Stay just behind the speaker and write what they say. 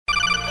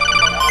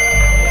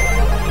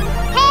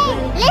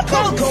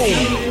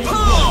Falcon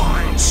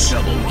Punch!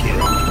 Double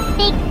kill.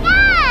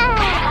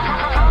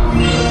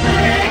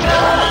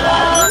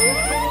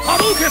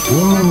 Hadouken!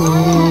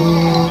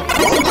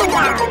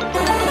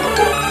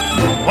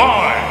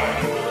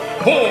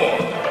 5, 4,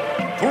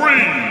 3,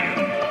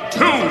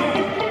 2,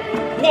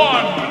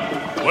 1.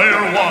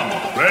 Player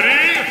 1,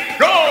 ready,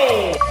 go!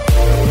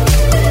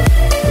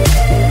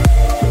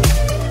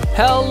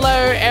 Hello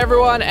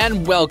everyone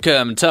and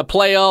welcome to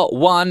Player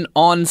 1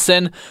 on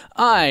Sin.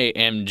 I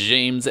am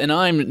James and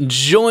I'm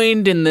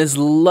joined in this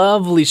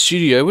lovely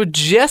studio with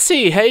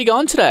Jesse. How you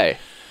going today?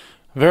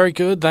 Very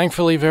good,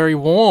 thankfully very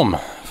warm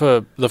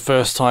for the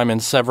first time in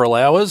several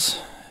hours.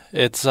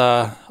 It's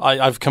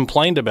I've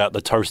complained about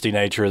the toasty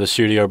nature of the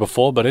studio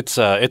before, but it's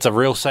a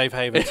real safe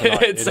haven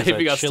tonight. It's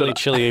saving us tonight.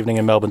 Chilly evening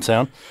in Melbourne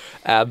town.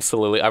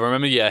 Absolutely. I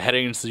remember,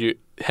 heading into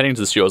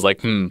the studio, I was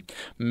like,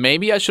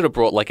 maybe I should have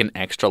brought like an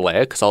extra layer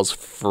because I was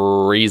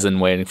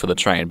freezing waiting for the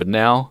train. But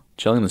now,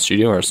 chilling in the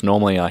studio where it's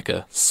normally like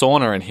a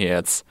sauna in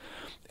here,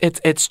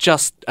 it's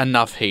just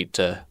enough heat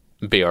to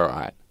be all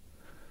right.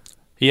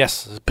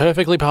 Yes,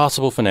 perfectly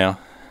passable for now.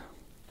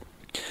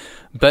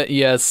 But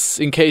yes,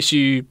 in case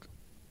you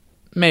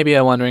maybe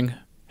are wondering,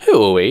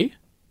 who are we?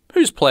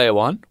 Who's Player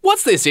 1?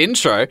 What's this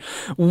intro?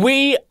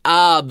 We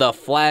are the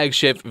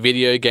flagship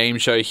video game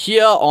show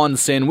here on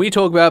Sin. We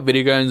talk about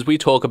video games, we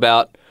talk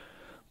about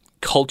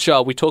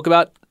culture, we talk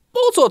about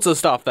all sorts of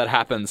stuff that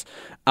happens.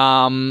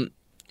 And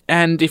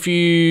if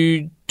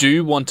you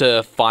do want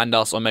to find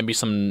us on maybe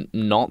some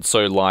not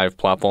so live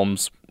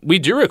platforms, we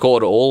do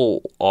record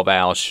all of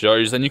our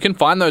shows, and you can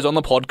find those on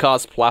the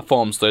podcast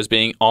platforms, those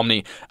being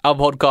Omni,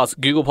 Apple Podcasts,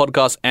 Google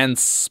Podcasts, and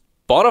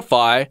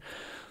Spotify.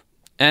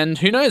 And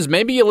who knows,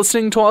 maybe you're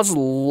listening to us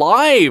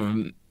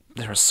live.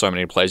 There are so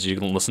many places you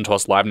can listen to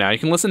us live now. You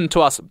can listen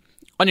to us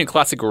on your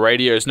classic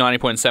radios,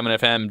 90.7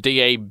 FM,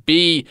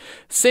 DAB,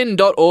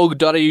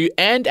 sin.org.au,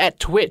 and at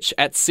Twitch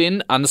at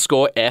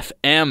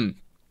sin_FM.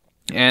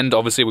 And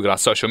obviously we've got our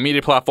social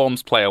media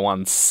platforms, Player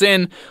 1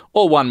 Sin,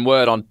 or one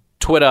word on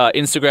Twitter,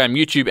 Instagram,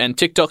 YouTube, and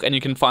TikTok, and you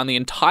can find the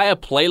entire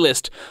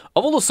playlist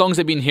of all the songs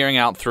they've been hearing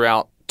out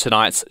throughout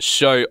tonight's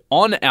show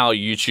on our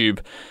YouTube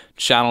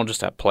channel,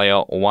 just at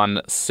Player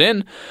 1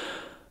 Sin.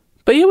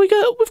 But yeah, we've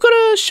got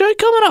a show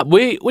coming up.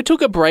 We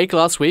took a break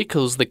last week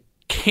because it was the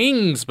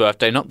King's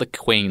birthday, not the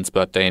Queen's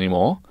birthday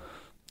anymore.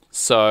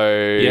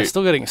 So yeah,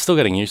 still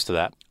getting used to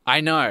that.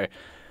 I know,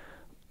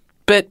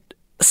 but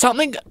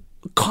something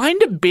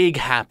kind of big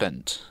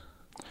happened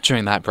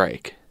during that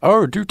break.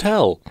 Oh, do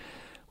tell.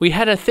 We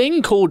had a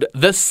thing called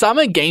the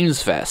Summer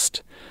Games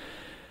Fest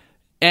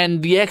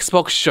and the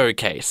Xbox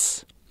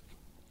Showcase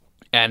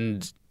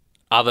and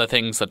other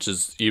things such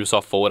as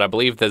Ubisoft Forward. I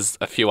believe there's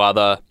a few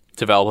other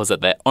developers at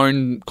their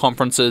own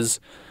conferences.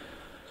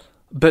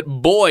 But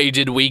boy,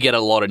 did we get a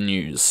lot of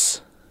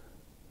news.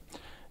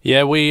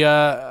 Yeah, we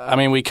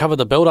covered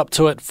the build-up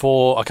to it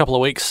for a couple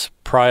of weeks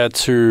prior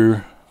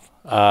to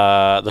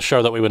the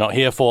show that we were not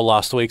here for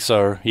last week.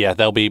 So yeah,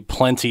 there'll be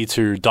plenty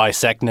to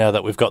dissect now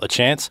that we've got the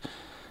chance.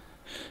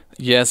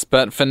 Yes,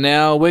 but for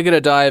now, we're going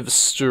to dive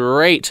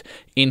straight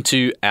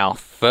into our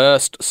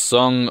first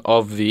song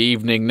of the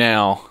evening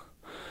now.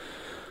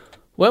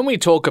 When we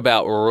talk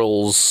about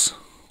rules,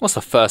 what's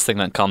the first thing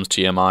that comes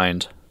to your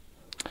mind?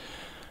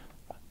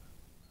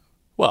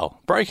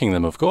 Well, breaking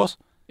them, of course.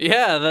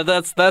 Yeah,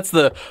 that's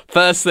the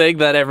first thing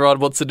that everyone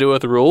wants to do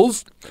with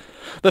rules.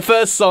 The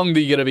first song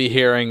that you're going to be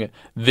hearing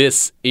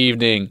this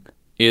evening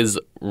is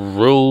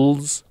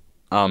Rules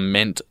Are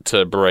Meant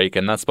to Break,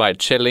 and that's by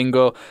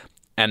Chelingo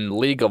and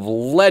League of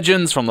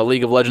Legends from the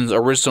League of Legends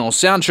original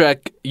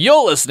soundtrack.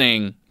 You're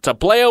listening to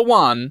Player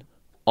 1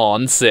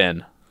 on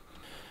Sin.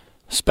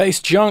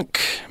 Space Junk,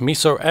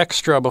 Miso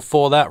Extra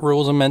before that,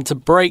 Rules Are Meant to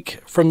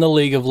Break from the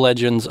League of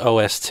Legends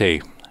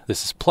OST.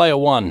 This is Player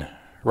 1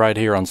 right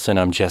here on Sin.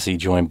 I'm Jesse,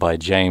 joined by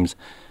James,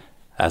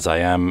 as I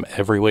am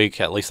every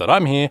week, at least that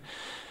I'm here.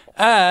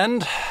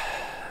 And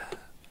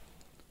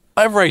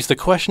I've raised a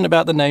question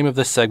about the name of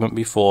this segment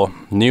before,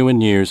 new and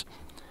news.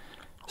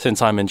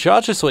 Since I'm in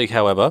charge this week,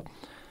 however,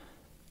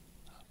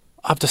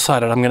 I've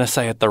decided I'm going to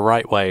say it the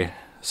right way.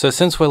 So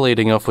since we're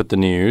leading off with the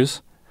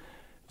news,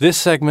 this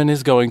segment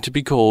is going to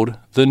be called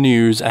The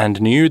News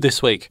and New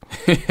this week.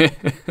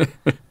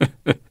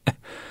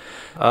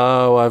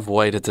 Oh, I've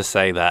waited to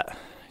say that,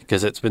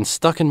 because it's been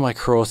stuck in my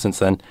craw since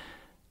then.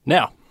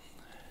 Now,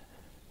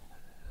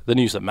 the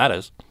news that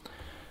matters.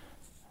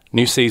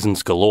 New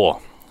seasons galore.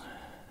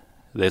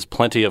 There's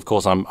plenty, of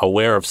course, I'm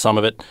aware of some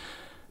of it,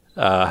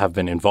 have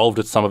been involved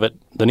with some of it.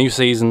 The new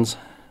seasons,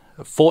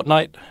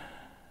 Fortnite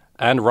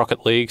and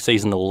Rocket League,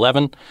 Season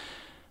 11.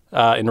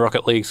 In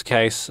Rocket League's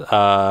case,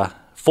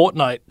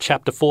 Fortnite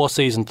Chapter 4,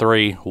 Season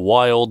 3,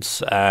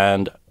 Wilds,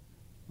 and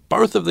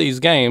both of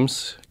these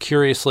games,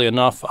 curiously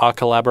enough, are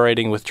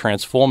collaborating with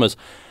Transformers.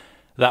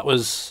 That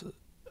was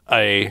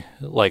a,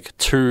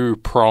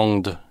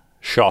 two-pronged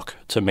shock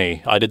to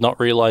me. I did not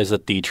realize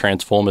that the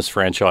Transformers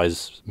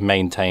franchise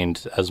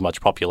maintained as much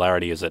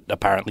popularity as it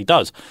apparently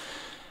does.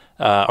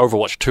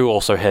 Overwatch 2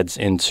 also heads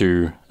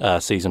into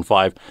Season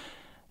 5.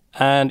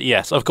 And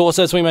yes, of course,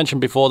 as we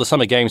mentioned before, the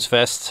Summer Games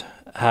Fest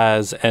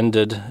has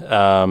ended.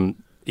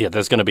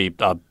 There's going to be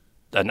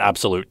an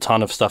absolute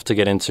ton of stuff to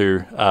get into,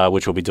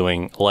 which we'll be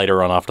doing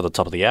later on after the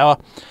top of the hour.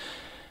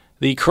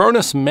 The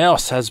Cronus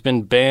mouse has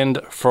been banned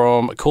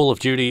from Call of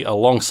Duty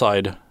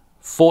alongside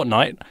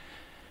Fortnite.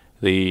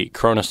 The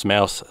Cronus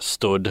mouse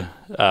stood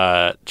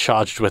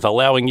charged with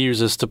allowing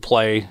users to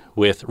play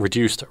with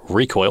reduced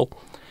recoil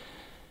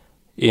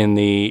in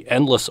the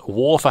endless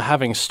war for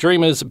having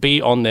streamers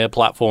be on their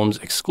platforms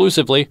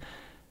exclusively.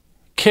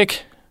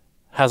 Kick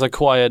has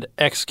acquired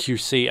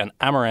XQC and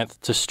Amaranth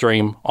to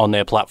stream on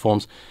their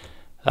platforms.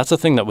 That's a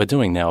thing that we're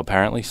doing now,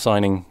 apparently,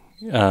 signing...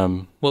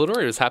 Well, it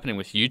already was happening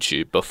with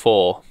YouTube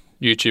before.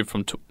 YouTube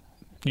from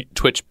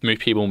Twitch,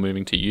 people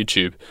moving to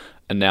YouTube,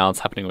 and now it's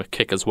happening with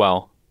Kick as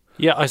well.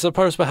 Yeah, I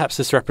suppose perhaps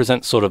this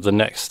represents sort of the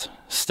next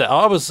step.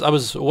 I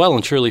was well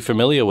and truly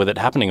familiar with it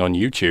happening on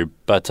YouTube,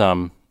 but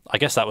I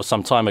guess that was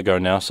some time ago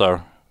now,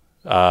 so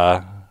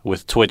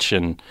with Twitch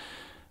and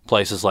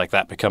places like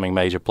that becoming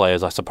major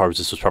players, I suppose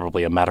this was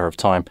probably a matter of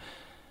time.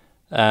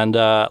 And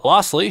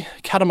lastly,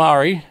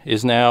 Katamari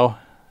is now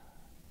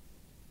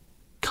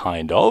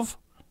kind of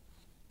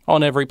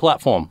on every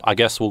platform. I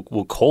guess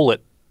we'll call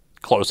it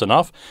close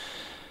enough.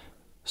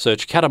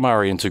 Search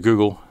Katamari into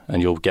Google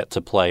and you'll get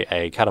to play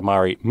a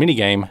Katamari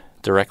minigame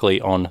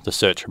directly on the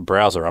search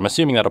browser. I'm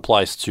assuming that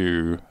applies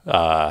to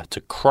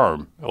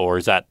Chrome, or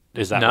is that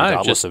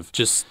regardless of...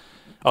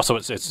 so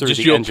it's through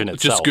the engine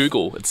itself. Just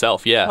Google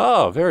itself, yeah.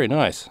 Oh, very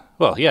nice.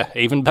 Well, yeah,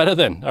 even better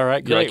then. All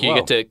right, great. You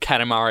get to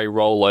Katamari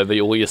roll over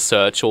all your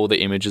search, all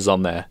the images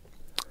on there.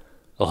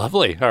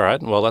 Lovely. All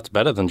right. Well, that's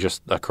better than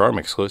just a Chrome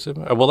exclusive.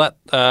 Well,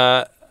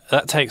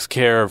 that takes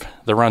care of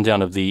the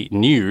rundown of the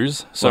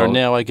news. So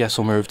now I guess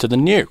we'll move to the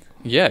new.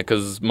 Yeah,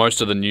 because most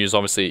of the news,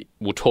 obviously,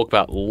 we'll talk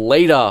about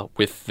later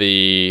with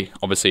the,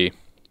 obviously,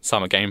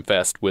 Summer Game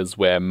Fest was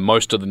where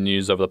most of the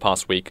news over the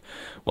past week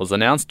was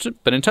announced.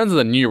 But in terms of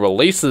the new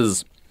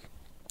releases,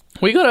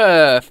 we got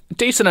a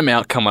decent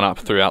amount coming up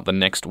throughout the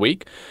next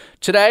week.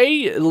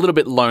 Today, a little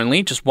bit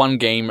lonely, just one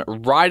game,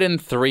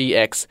 Raiden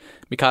 3X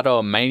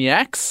Mikado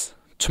Maniacs.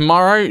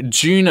 Tomorrow,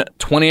 June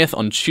 20th,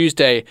 on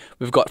Tuesday,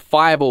 we've got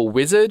Fireball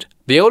Wizard,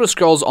 The Elder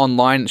Scrolls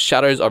Online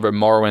Shadows of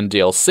Morrowind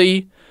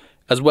DLC,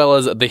 as well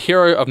as the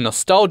Hero of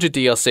Nostalgia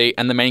DLC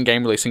and the main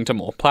game releasing to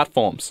more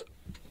platforms.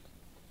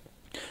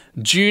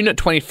 June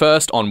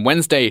 21st, on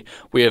Wednesday,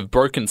 we have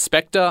Broken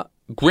Spectre,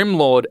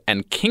 Grimlord,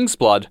 and King's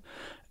Blood.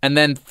 And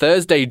then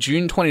Thursday,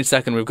 June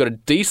 22nd, we've got a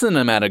decent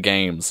amount of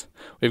games.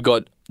 We've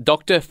got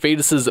Dr.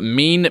 Fetus's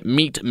Mean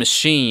Meat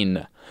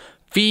Machine,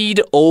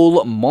 Feed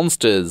All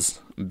Monsters,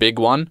 big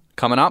one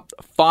coming up,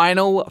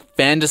 Final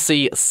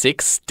Fantasy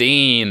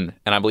 16,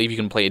 and I believe you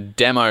can play a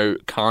demo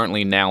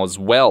currently now as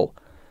well.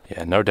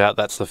 Yeah, no doubt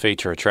that's the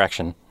feature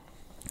attraction.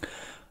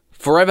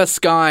 Forever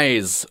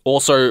Skies,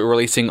 also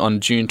releasing on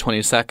June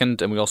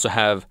 22nd, and we also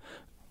have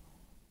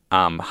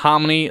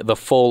Harmony, The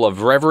Fall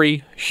of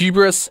Reverie,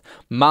 Hubris,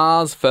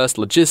 Mars First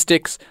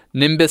Logistics,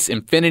 Nimbus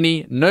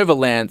Infinity,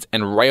 Novalands,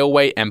 and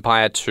Railway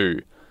Empire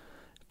 2.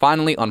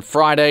 Finally, on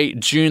Friday,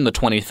 June the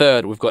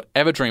 23rd, we've got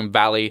Everdream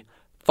Valley,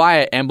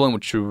 Fire Emblem,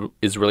 which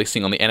is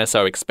releasing on the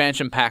NSO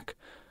expansion pack,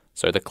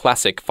 so the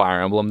classic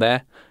Fire Emblem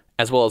there,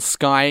 as well as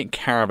Sky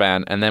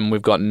Caravan, and then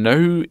we've got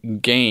no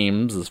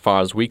games, as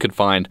far as we could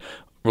find,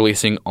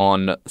 releasing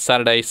on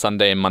Saturday,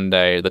 Sunday, and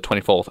Monday, the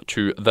 24th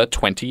to the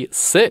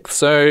 26th.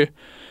 So,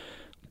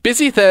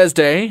 busy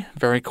Thursday,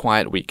 very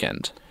quiet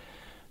weekend.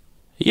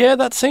 Yeah,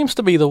 that seems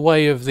to be the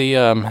way of the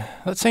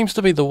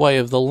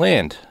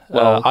land.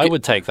 Well, I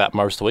would take that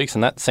most weeks,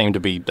 and that seemed to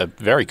be a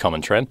very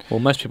common trend. Well,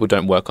 most people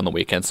don't work on the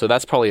weekend, so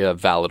that's probably a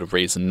valid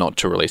reason not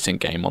to release a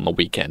game on the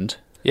weekend.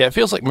 Yeah, it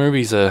feels like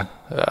movies are...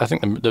 I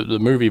think the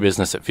movie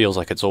business, it feels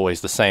like it's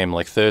always the same.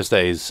 Like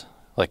Thursday's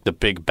like the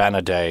big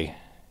banner day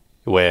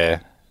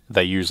where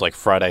they use like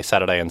Friday,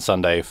 Saturday, and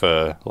Sunday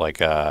for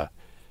like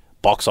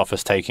box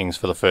office takings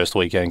for the first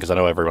weekend, because I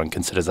know everyone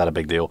considers that a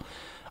big deal.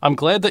 I'm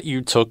glad that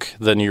you took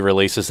the new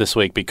releases this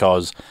week,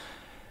 because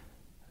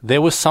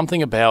there was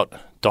something about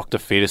Dr.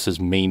 Fetus's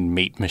Mean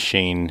Meat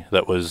Machine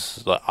that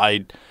was...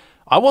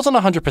 I wasn't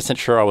 100%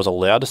 sure I was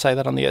allowed to say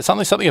that on the air.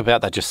 Something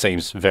about that just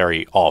seems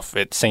very off.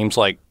 It seems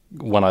like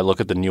when I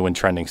look at the new and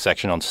trending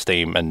section on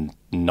Steam, and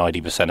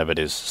 90% of it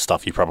is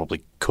stuff you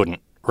probably couldn't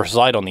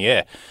recite on the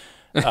air.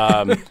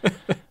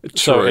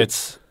 So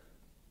it's...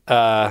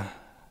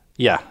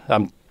 yeah,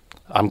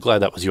 I'm glad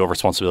that was your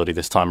responsibility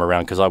this time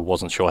around, because I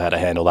wasn't sure how to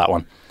handle that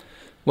one.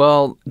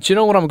 Well, do you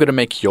know what I'm going to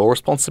make your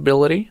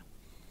responsibility?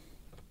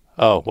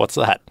 Oh, what's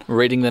that?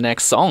 Reading the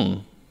next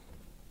song.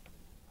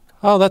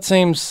 Oh, that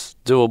seems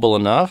doable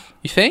enough.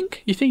 You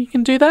think? You think you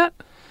can do that?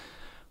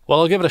 Well,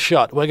 I'll give it a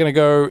shot. We're going to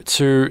go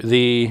to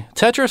the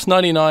Tetris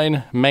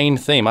 99 main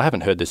theme. I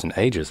haven't heard this in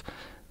ages.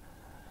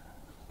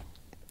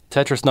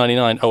 Tetris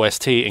 99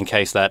 OST, in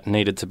case that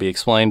needed to be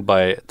explained,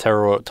 by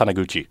Teruo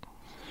Taniguchi.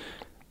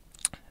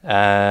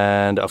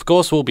 And, of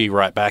course, we'll be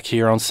right back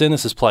here on Sin.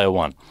 This is Player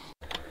One.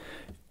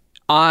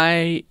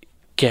 I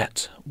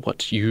get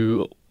what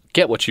you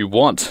Get What You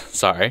Want,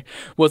 sorry,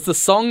 was the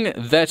song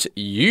that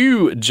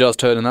you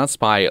just heard, and that's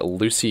by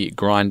Lucy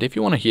Grind. If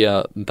you want to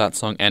hear that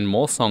song and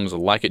more songs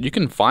like it, you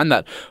can find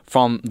that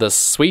from the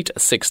Sweet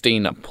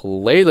 16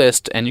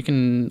 playlist, and you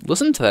can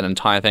listen to that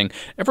entire thing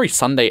every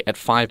Sunday at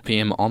 5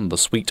 p.m. on the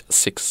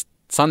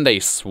Sunday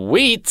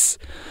Sweets.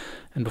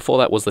 And before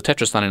that was the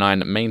Tetris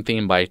 99 main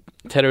theme by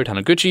Teru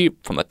Taniguchi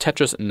from the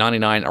Tetris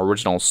 99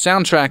 original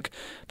soundtrack.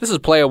 This is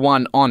Player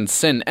One on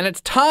Sin, and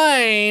it's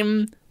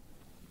time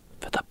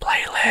for the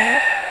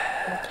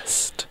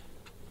playlist.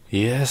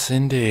 Yes,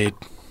 indeed.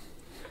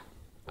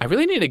 I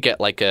really need to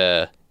get like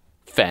a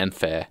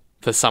fanfare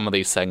for some of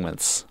these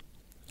segments.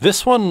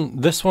 This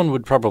one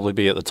would probably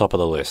be at the top of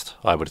the list,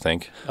 I would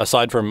think.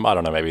 Aside from, I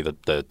don't know, maybe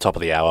the top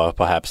of the hour,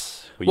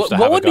 perhaps.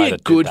 What would be a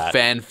good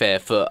fanfare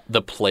for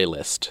the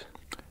playlist?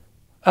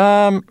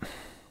 A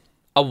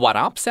what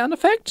up sound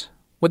effect?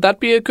 Would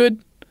that be a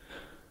good?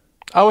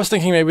 I was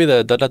thinking maybe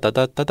the da da da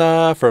da da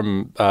da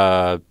from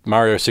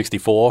Mario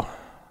 64.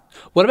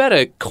 What about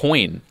a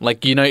coin?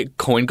 Like,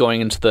 coin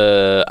going into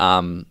the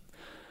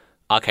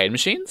arcade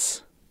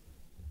machines?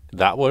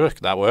 That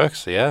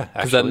works, yeah.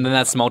 Because then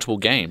that's multiple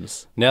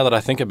games. Now that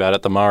I think about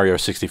it, the Mario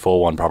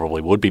 64 one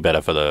probably would be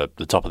better for the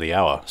top of the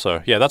hour.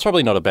 So, yeah, that's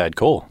probably not a bad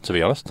call, to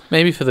be honest.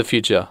 Maybe for the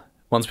future,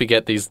 once we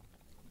get these,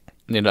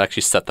 need to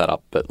actually set that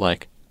up. But,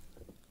 like,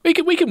 we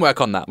can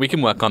work on that. We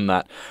can work on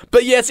that.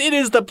 But, yes, it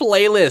is the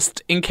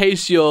playlist, in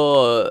case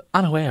you're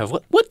unaware of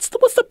what's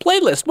the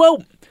playlist?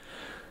 Well,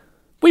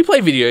 we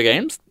play video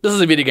games. This is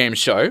a video game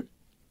show.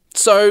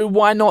 So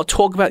why not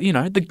talk about,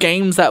 the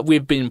games that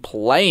we've been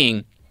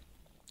playing?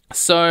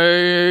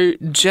 So,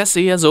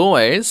 Jesse, as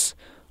always,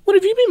 what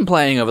have you been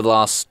playing over the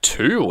last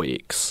 2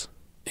 weeks?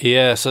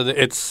 Yeah, so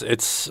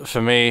it's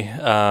for me,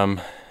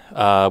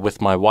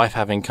 with my wife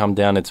having come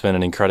down, it's been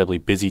an incredibly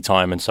busy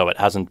time, and so it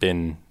hasn't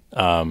been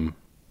quite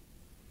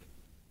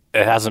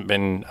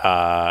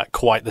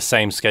the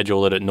same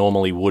schedule that it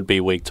normally would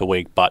be week to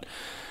week, but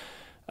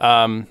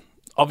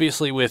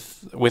obviously,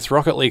 with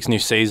Rocket League's new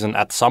season,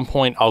 at some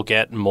point I'll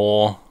get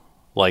more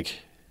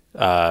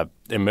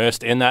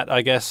immersed in that,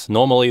 I guess.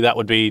 Normally that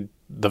would be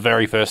the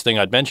very first thing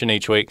I'd mention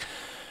each week,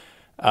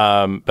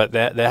 but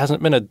there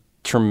hasn't been a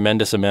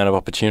tremendous amount of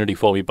opportunity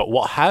for me. But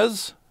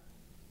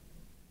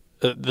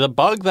the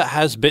bug that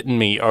has bitten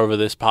me over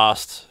this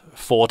past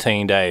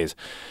 14 days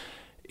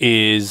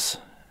is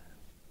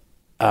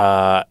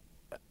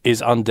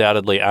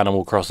undoubtedly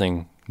Animal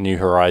Crossing New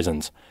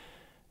Horizons,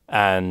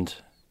 and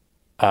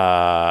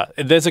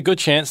there's a good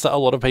chance that a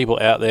lot of people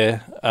out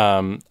there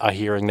are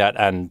hearing that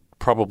and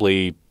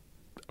probably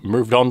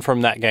moved on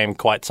from that game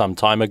quite some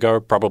time ago,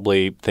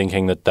 probably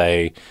thinking that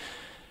they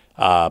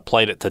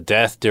played it to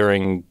death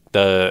during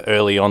the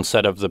early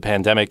onset of the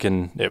pandemic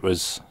and it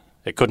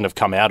couldn't have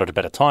come out at a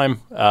better time.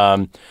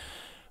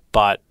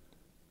 But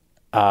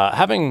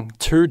having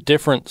two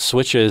different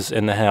Switches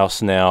in the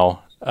house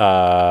now,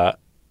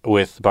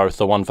 with both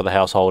the one for the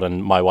household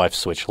and my wife's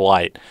Switch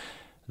Lite,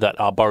 that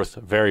are both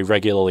very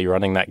regularly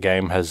running that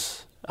game,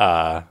 has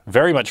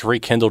very much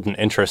rekindled an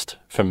interest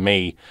for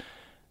me.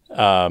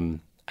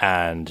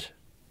 And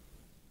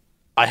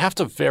I have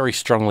to very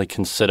strongly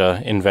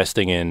consider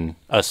investing in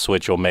a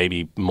Switch, or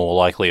maybe more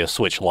likely a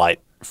Switch Lite,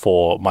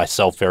 for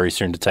myself very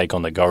soon to take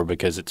on the go,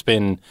 because it's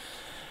been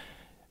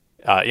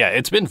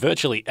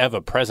virtually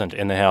ever present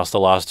in the house the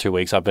last 2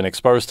 weeks. I've been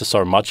exposed to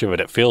so much of it.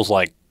 It feels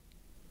like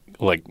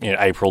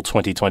April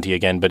 2020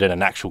 again, but in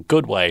an actual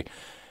good way.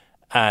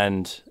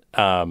 And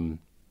that's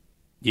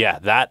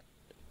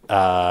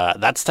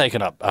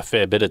taken up a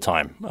fair bit of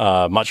time,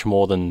 much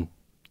more than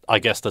I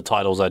guess the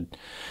titles I'd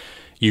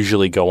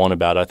usually go on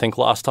about. I think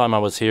last time I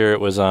was here, it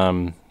was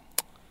I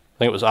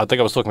think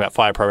I was talking about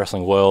Fire Pro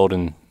Wrestling World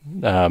and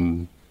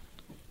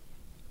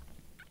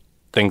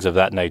things of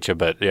that nature.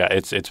 But yeah,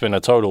 it's been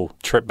a total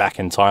trip back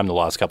in time the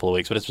last couple of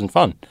weeks, but it's been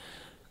fun.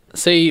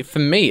 See, for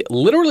me,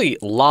 literally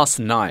last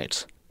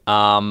night,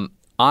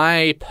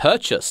 I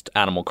purchased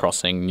Animal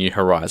Crossing New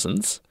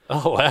Horizons.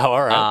 Oh, wow,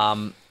 all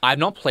right. I've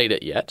not played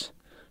it yet,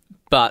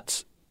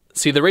 but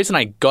see, the reason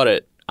I got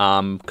it,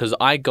 because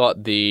I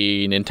got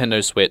the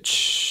Nintendo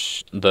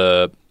Switch,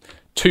 the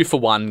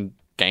 2-for-1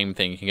 game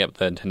thing you can get with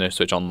the Nintendo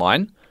Switch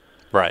Online.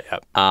 Right,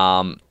 yep.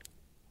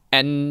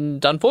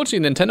 And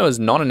unfortunately, Nintendo has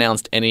not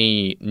announced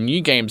any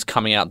new games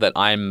coming out that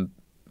I'm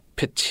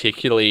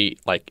particularly,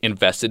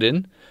 invested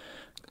in.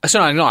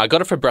 Actually, no, I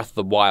got it for Breath of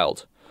the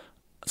Wild.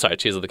 Sorry,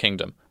 Tears of the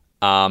Kingdom.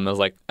 I was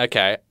like,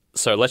 okay,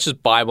 so let's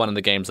just buy one of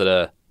the games that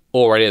are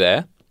already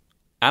there.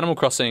 Animal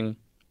Crossing,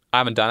 I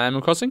haven't done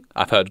Animal Crossing.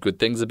 I've heard good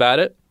things about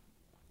it.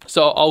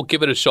 So I'll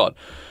give it a shot.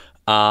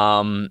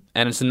 And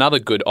it's another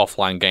good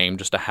offline game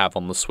just to have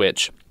on the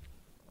Switch.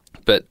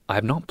 But I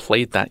have not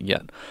played that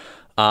yet.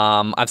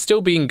 I've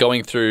still been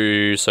going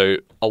through, so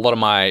a lot of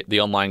the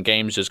online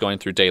games, just going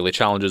through daily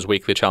challenges,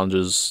 weekly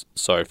challenges.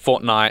 So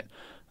Fortnite,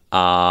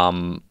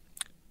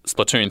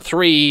 Splatoon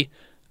 3,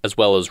 as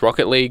well as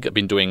Rocket League. I've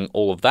been doing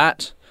all of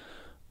that.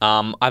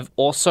 I've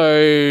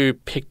also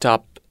picked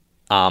up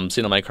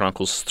Xenoblade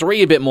Chronicles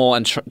 3 a bit more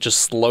and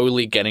just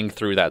slowly getting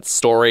through that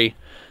story.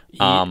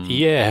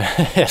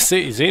 Yeah.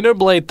 See,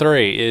 Xenoblade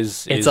 3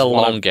 is It's a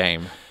one long of-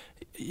 game.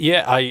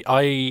 Yeah,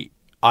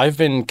 I've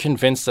been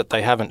convinced that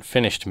they haven't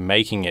finished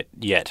making it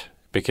yet,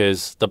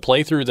 because the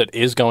playthrough that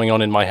is going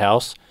on in my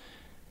house,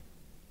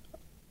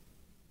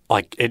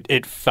 like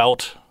it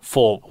felt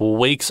for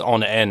weeks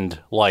on end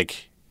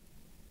like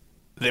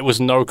it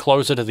was no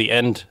closer to the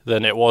end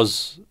than it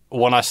was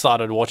when I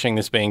started watching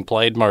this being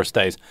played most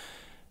days.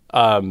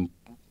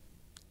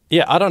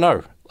 Yeah, I don't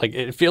know. Like,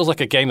 it feels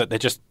like a game that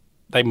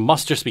they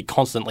must just be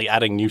constantly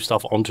adding new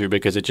stuff onto,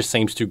 because it just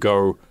seems to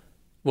go.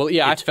 Well,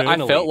 yeah, I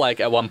Eternally. felt like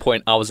at one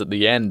point I was at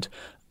the end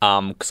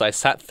because I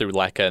sat through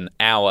like an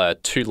hour or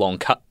two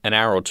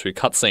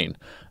cutscene,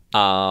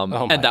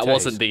 my and that days.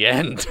 wasn't the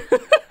end.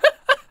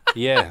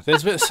 Yeah,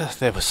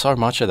 there was so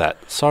much of that.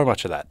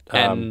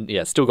 And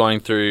yeah, still going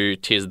through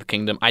Tears of the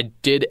Kingdom. I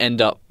did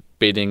end up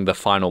beating the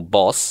final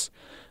boss,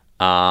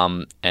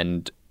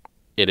 and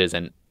it is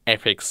an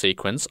epic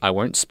sequence. I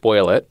won't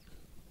spoil it,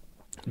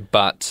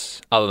 but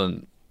other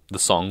than the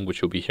song,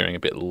 which you'll be hearing a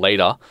bit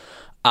later,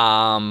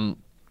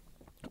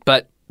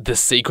 but the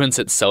sequence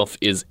itself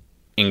is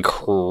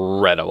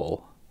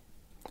incredible.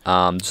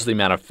 Just the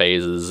amount of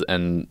phases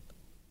and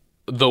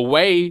the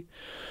way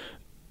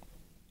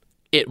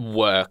it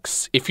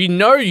works. If you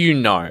know, you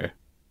know.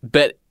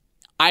 But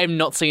I have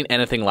not seen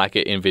anything like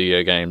it in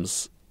video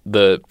games.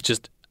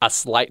 Just a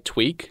slight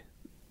tweak,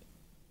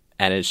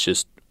 and it's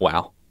just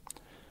wow.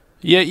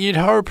 Yeah, you'd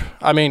hope.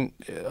 I mean,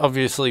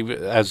 obviously,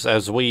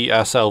 as we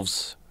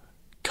ourselves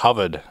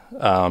covered,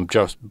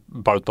 just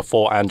both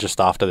before and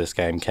just after this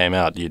game came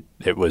out,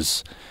 it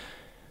was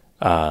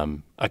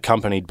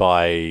accompanied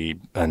by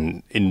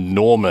an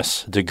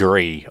enormous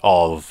degree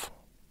of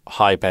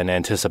hype and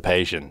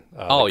anticipation.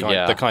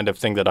 The kind of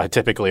thing that I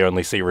typically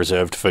only see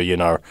reserved for,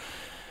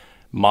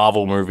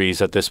 Marvel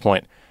movies at this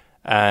point.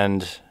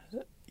 And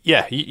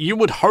yeah, you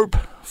would hope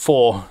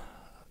for,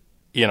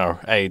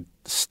 a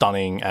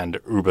stunning and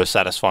uber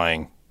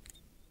satisfying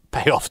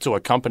payoff to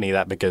accompany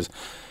that, because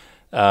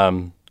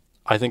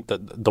I think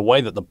that the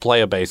way that the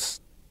player base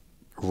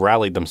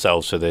rallied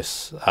themselves for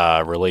this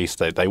release,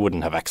 they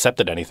wouldn't have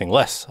accepted anything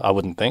less, I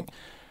wouldn't think.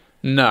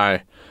 No.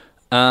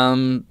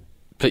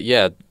 But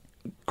yeah,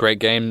 great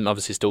game.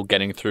 Obviously still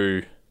getting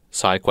through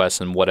side quests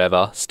and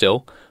whatever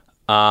still.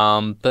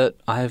 But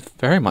I've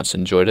very much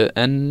enjoyed it,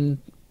 and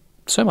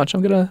so much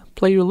I'm going to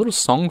play you a little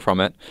song from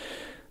it.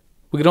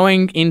 We're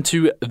going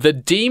into The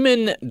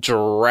Demon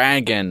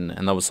Dragon,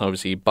 and that was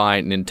obviously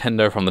by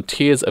Nintendo from the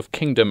Tears of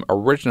Kingdom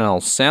original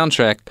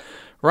soundtrack.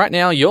 Right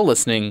now, you're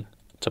listening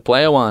to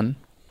Player One,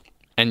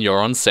 and you're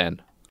on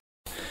Sen.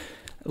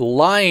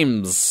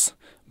 Limes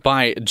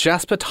by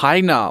Jasper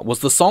Tigner was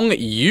the song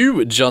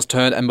you just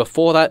heard, and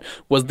before that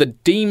was The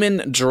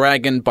Demon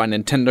Dragon by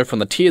Nintendo from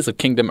the Tears of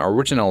Kingdom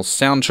original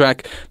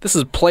soundtrack. This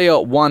is Player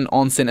One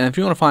on Sen, and if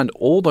you want to find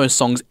all those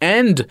songs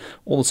and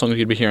all the songs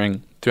you'd be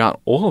hearing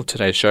throughout all of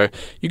today's show,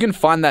 you can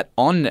find that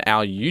on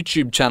our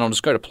YouTube channel.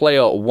 Just go to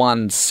Player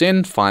One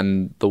Sen,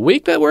 find the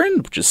week that we're in,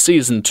 which is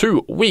Season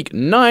 2, Week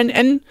 9,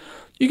 and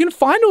you can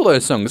find all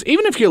those songs.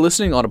 Even if you're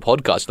listening on a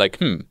podcast, you're like,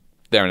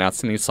 they're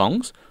announcing these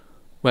songs.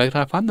 Where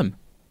can I find them?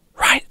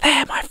 Right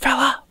there, my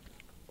fella.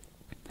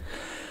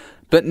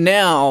 But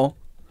now,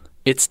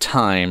 it's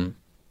time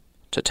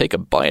to take a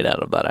bite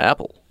out of that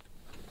apple.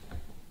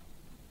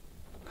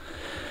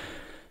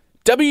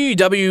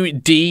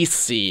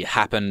 WWDC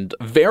happened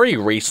very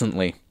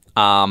recently,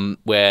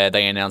 where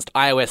they announced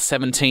iOS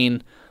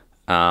 17,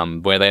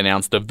 where they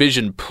announced the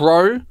Vision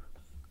Pro,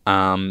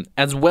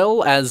 as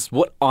well as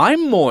what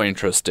I'm more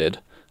interested,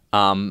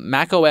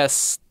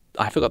 macOS,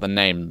 I forgot the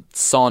name,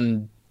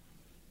 Son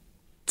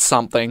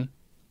something.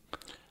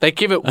 They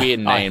give it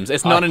weird names.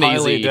 It's not an easy. I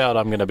highly doubt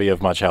I'm going to be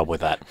of much help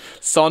with that.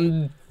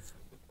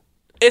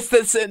 It's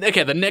this.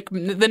 Okay, the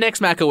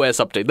next macOS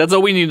update. That's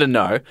all we need to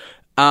know.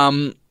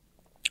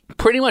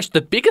 Pretty much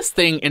the biggest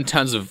thing in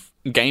terms of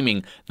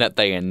gaming that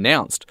they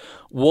announced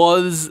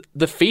was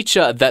the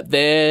feature that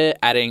they're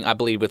adding. I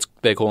believe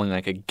they're calling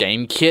like a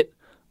game kit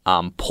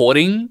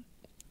porting.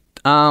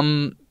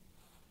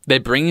 They're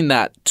bringing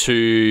that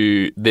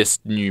to this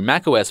new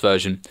macOS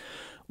version,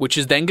 which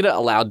is then going to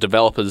allow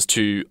developers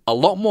to a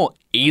lot more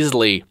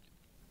easily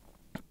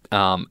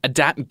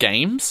adapt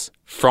games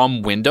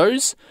from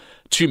Windows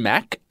to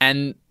Mac.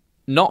 And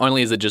not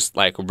only is it just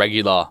like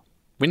regular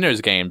Windows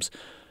games,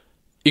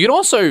 you can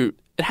also,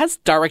 it has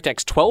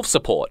DirectX 12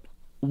 support,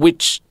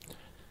 which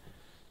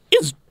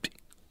is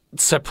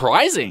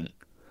surprising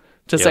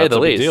to say the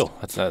least. Big deal.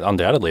 That's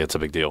undoubtedly it's a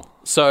big deal.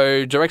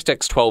 So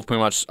DirectX 12 pretty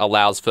much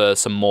allows for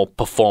some more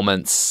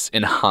performance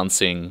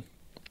enhancing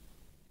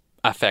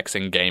effects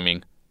in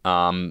gaming.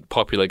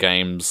 Popular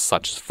games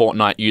such as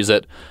Fortnite use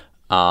it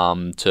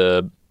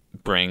to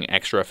bring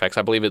extra effects.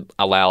 I believe it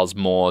allows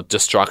more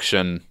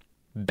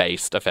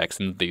destruction-based effects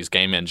in these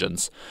game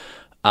engines.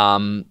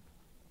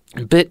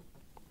 But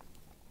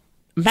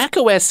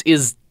macOS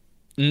is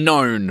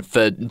known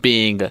for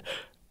being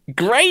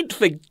great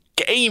for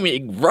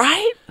gaming,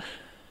 right?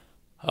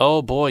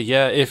 Oh boy,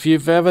 yeah. If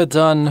you've ever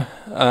done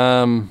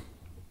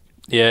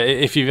Yeah,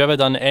 if you've ever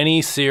done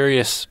any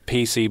serious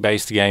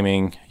PC-based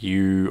gaming,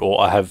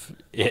 or have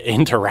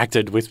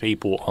interacted with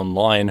people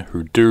online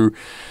who do,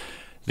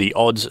 the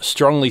odds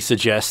strongly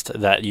suggest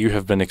that you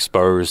have been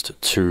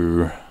exposed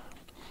to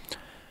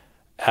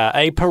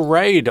a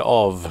parade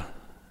of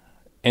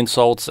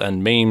insults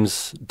and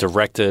memes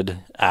directed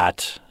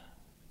at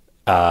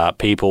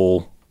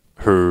people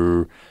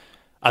who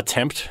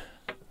attempt,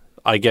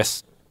 I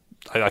guess,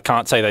 I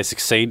can't say they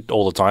succeed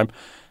all the time,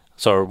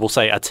 so we'll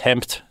say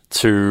attempt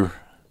to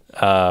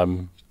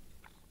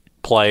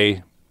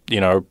play,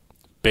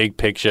 big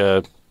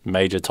picture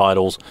major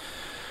titles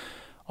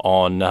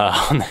on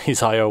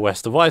these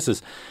iOS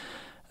devices,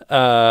 or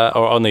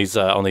on these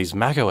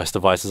macOS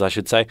devices, I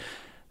should say.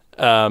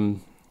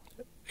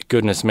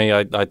 Goodness me,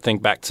 I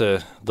think back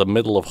to the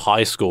middle of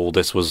high school.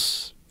 This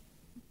was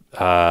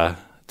to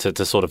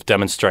sort of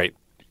demonstrate,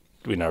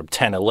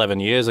 10, 11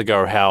 years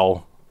ago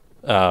how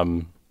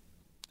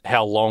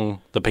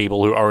long the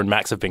people who own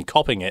Macs have been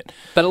copying it.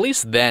 But at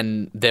least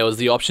then there was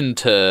the option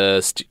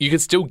you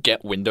could still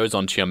get Windows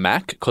onto your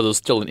Mac because it was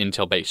still an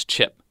Intel-based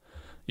chip.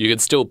 You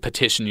could still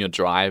petition your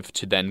drive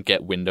to then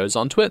get Windows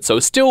onto it. So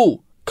it's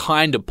still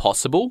kind of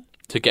possible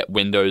to get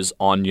Windows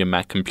on your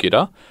Mac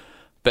computer.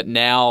 But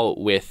now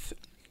with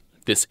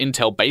this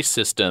Intel-based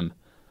system,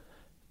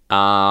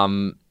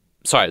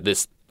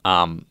 this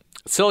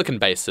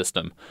silicon-based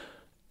system,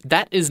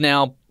 that is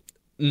now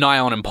nigh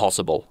on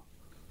impossible.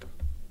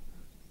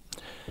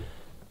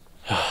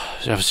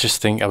 I was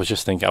just thinking, I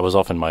was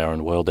off in my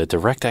own world there.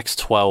 DirectX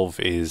 12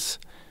 is,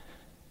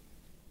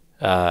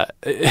 they're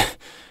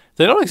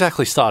not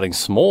exactly starting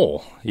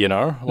small,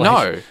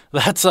 No.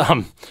 That's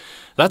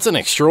an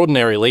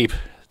extraordinary leap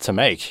to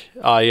make.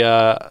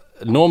 I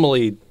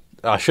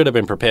should have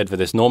been prepared for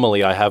this.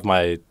 Normally I have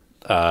my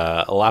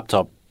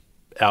laptop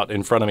out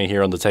in front of me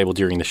here on the table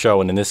during the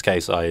show, and in this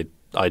case I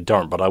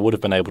don't, but I would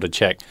have been able to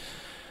check.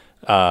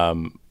 I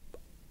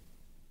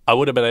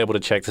would have been able to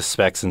check the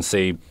specs and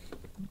see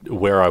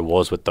where I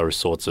was with those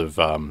sorts of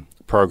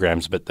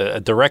programs. But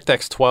the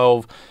DirectX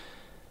 12,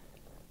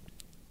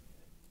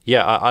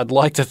 yeah, I'd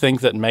like to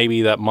think that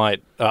maybe that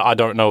might, I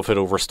don't know if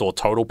it'll restore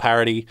total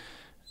parity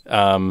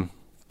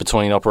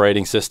between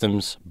operating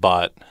systems,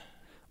 but...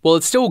 Well,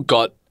 it still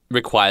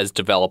requires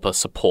developer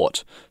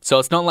support. So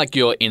it's not like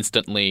you're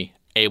instantly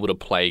able to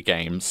play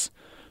games.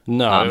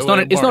 No, it's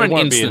not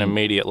won't be an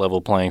immediate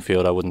level playing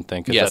field, I wouldn't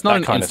think. Yeah, it's not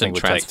an kind instant of thing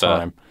would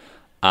transfer. take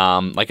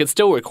time. It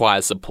still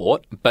requires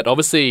support, but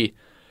obviously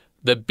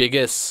the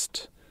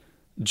biggest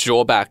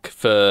drawback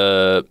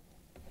for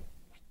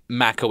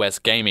macOS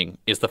gaming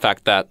is the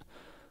fact that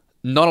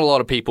not a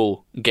lot of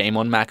people game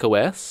on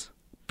macOS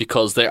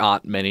because there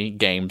aren't many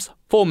games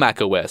for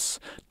macOS.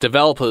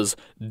 Developers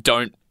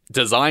don't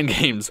design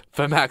games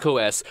for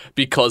macOS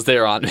because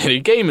there aren't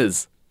many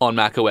gamers on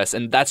macOS,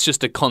 and that's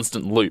just a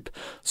constant loop.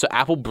 So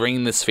Apple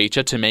bringing this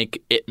feature to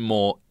make it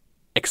more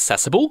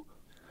accessible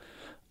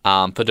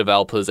for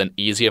developers and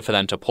easier for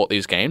them to port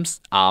these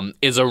games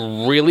is a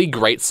really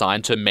great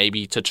sign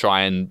to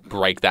try and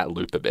break that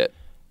loop a bit.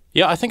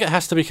 Yeah, I think it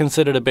has to be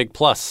considered a big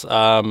plus.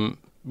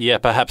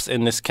 Perhaps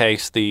in this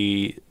case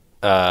the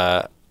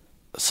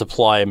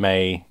supply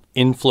may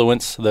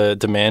influence the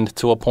demand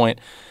to a point,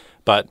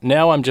 but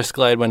now I'm just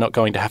glad we're not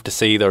going to have to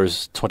see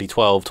those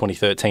 2012,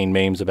 2013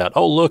 memes about,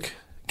 oh, look,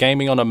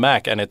 gaming on a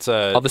Mac, and it's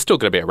a... Oh, they're still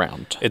going to be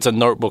around. It's a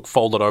notebook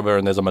folded over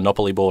and there's a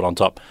Monopoly board on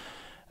top.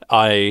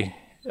 I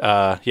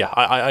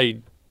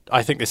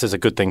think this is a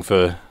good thing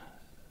for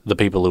the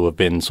people who have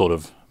been sort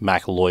of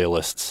Mac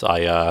loyalists.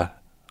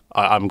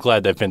 I'm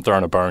glad they've been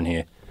thrown a bone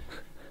here.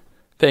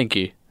 Thank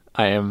you.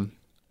 I am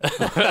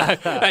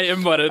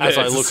what it As is.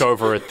 I look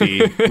over at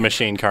the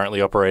machine currently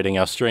operating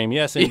our stream,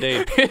 yes,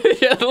 indeed.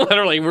 Yeah,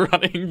 literally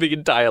running the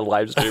entire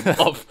live stream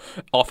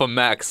off a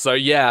Mac. So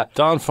yeah.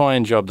 Darn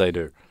fine job they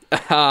do.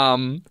 All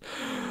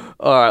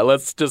right,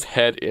 let's just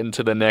head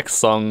into the next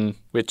song,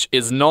 which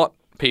is not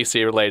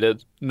PC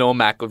related nor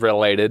Mac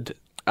related.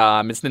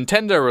 It's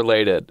Nintendo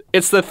related.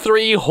 It's the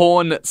Three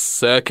Horn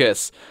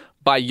Circus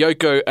by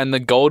Yoko and the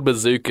Gold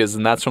Bazookas,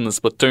 and that's from the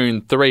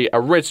Splatoon 3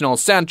 original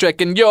soundtrack,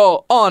 and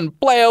you're on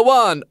Player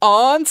One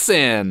on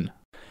Sin.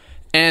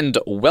 And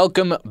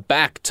welcome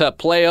back to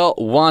Player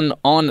One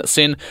on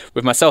Sin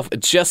with myself,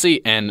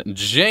 Jesse, and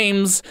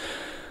James.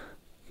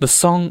 The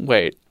song,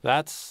 wait.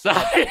 That's...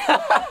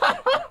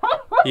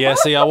 Yeah,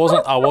 see, I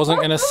wasn't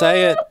going to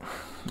say it.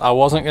 I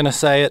wasn't going to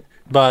say it,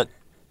 but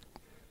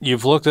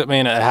you've looked at me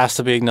and it has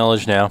to be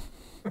acknowledged now.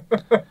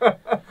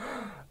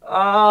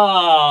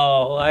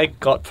 Oh, I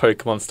got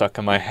Pokemon stuck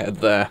in my head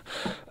there.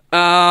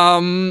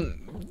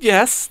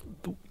 Yes,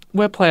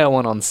 we're Player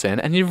One on Sin,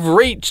 and you've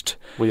reached...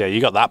 Well, yeah,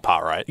 you got that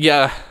part right.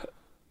 Yeah,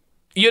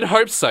 you'd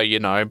hope so,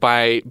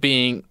 by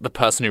being the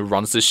person who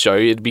runs this show.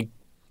 It'd be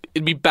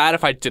bad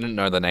if I didn't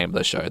know the name of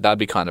the show. That'd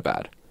be kind of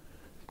bad.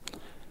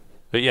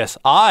 But yes,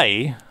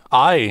 I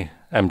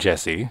am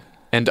Jesse.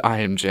 And I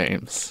am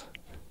James.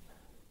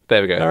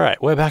 There we go. All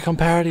right, we're back on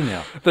parody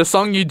now. The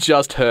song you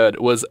just heard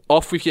was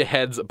Off With Your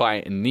Heads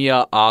by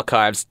Nia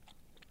Archives.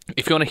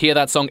 If you want to hear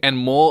that song and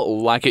more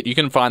like it, you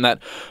can find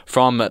that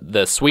from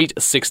the Sweet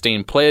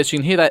 16 Players. You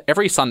can hear that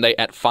every Sunday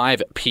at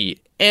 5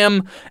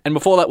 p.m. And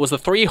before that was the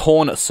Three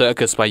Horn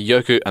Circus by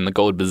Yoku and the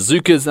Gold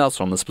Bazookas. That's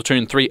from the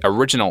Splatoon 3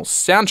 original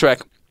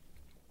soundtrack.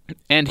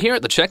 And here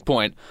at the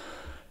checkpoint,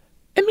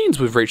 it means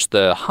we've reached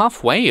the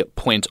halfway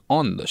point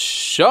on the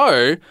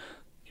show.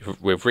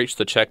 We've reached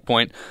the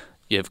checkpoint.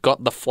 You've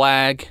got the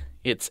flag.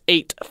 It's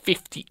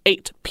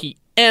 8:58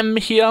 p.m.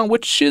 here,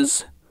 which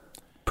is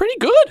pretty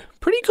good.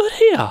 Pretty good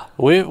here.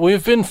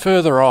 We've been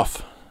further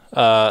off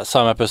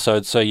some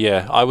episodes, so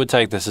yeah, I would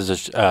take this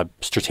as a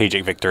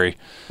strategic victory.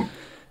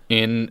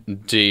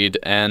 Indeed.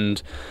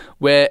 And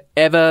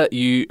wherever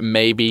you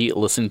may be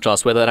listening to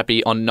us, whether that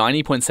be on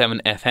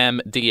 90.7 FM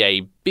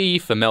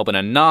DAB for Melbourne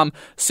and Naarm,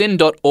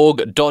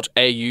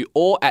 sin.org.au,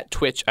 or at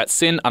Twitch at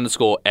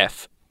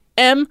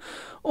sin_FM,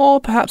 or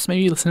perhaps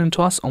maybe listening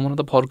to us on one of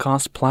the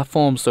podcast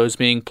platforms, those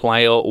being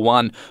Player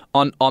One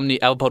on Omni,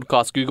 Apple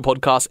Podcasts, Google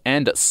Podcasts,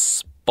 and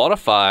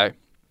Spotify.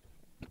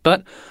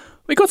 But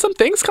we got some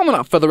things coming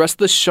up for the rest of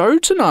the show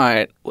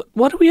tonight.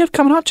 What do we have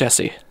coming up,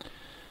 Jesse?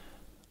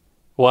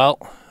 Well,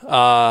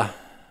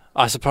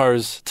 I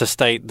suppose to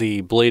state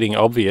the bleeding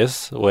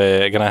obvious,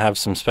 we're going to have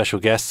some special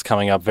guests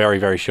coming up very,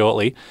 very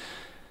shortly.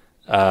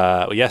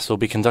 Yes, we'll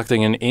be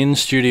conducting an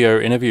in-studio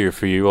interview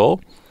for you all.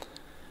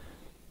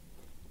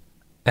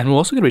 And we're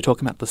also going to be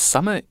talking about the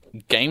Summer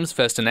Games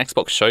Fest and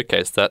Xbox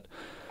Showcase that,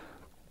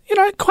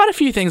 quite a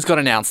few things got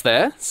announced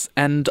there,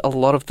 and a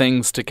lot of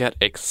things to get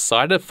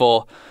excited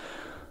for.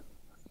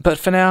 But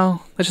for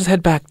now, let's just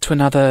head back to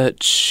another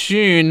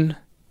tune.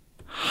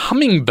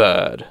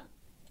 Hummingbird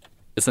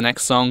is the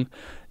next song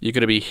you're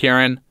going to be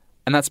hearing,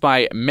 and that's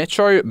by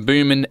Metro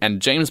Boomin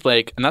and James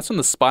Blake, and that's from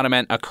the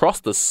Spider-Man Across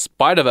the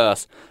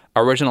Spider-Verse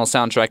original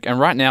soundtrack. And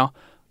right now,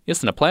 you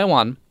listen to Player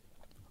One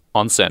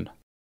on Sin.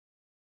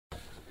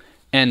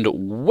 And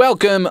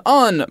welcome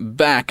on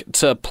back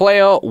to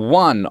Player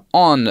One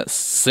on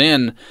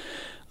Sin.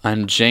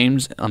 I'm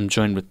James, I'm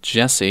joined with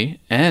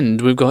Jesse,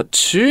 and we've got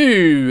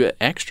two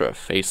extra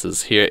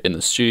faces here in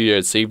the studio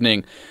this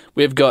evening.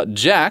 We've got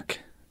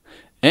Jack,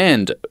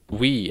 and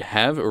we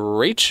have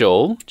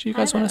Rachel. Do you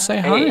guys want to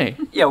say hi?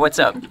 Yeah, what's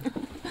up?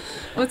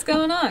 What's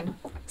going on?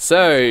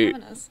 So,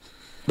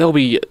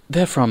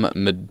 they're from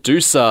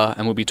Medusa,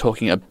 and we'll be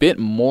talking a bit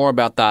more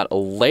about that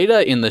later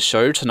in the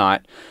show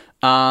tonight.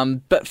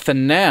 But for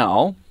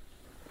now,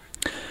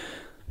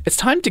 it's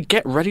time to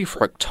get ready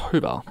for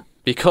October,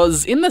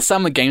 because in the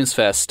Summer Games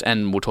Fest,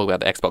 and we'll talk about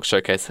the Xbox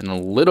Showcase in a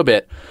little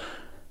bit,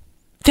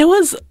 there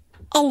was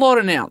a lot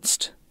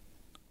announced.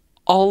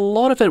 A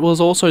lot of it was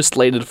also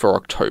slated for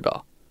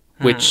October,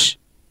 which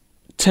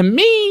to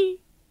me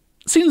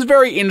seems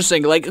very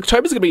interesting. Like,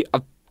 October's going to be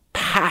a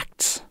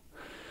packed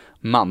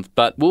month,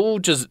 but we'll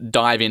just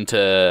dive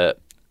into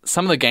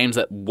some of the games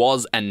that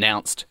was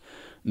announced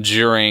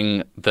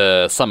during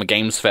the Summer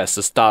Games Fest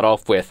to start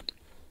off with.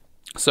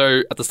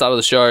 So at the start of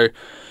the show,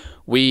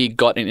 we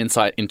got an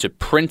insight into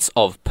Prince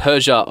of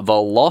Persia: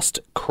 The Lost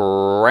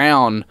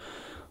Crown,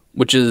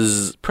 which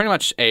is pretty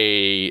much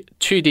a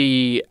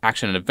 2D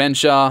action and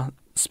adventure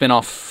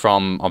spin-off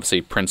from,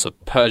 obviously, Prince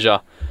of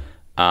Persia,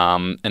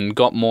 and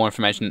got more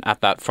information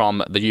at that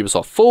from the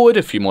Ubisoft Forward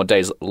a few more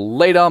days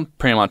later.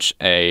 Pretty much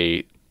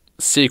a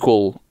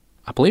sequel,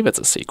 I believe it's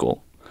a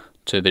sequel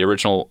to the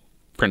original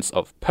Prince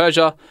of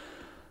Persia.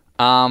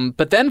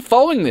 But then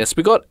following this,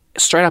 we got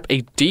straight up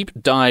a deep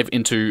dive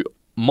into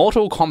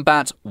Mortal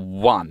Kombat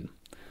 1.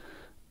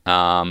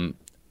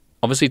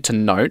 Obviously, to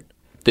note,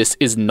 this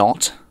is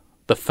not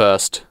the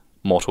first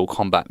Mortal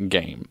Kombat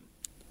game.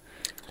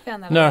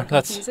 Found that No,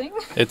 that's confusing.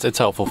 It's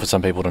helpful for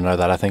some people to know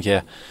that, I think,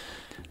 yeah.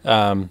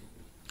 I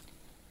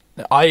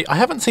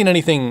haven't seen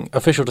anything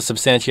official to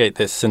substantiate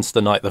this since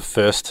the night the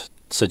first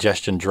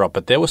suggestion dropped,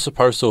 but there was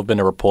supposed to have been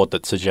a report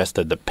that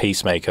suggested that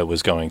Peacemaker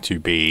was going to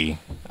be...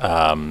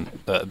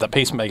 that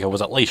Peacemaker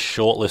was at least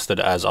shortlisted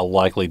as a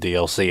likely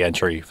DLC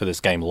entry for this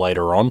game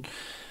later on.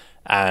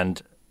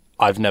 And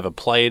I've never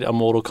played a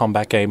Mortal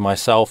Kombat game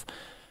myself,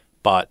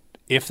 but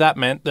if that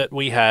meant that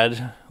we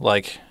had,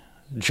 like,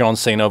 John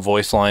Cena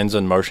voice lines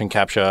and motion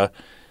capture,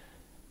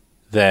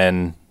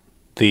 then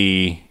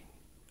the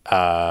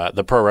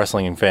pro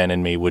wrestling fan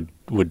in me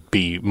would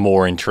be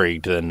more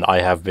intrigued than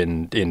I have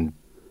been in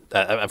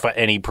for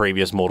any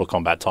previous Mortal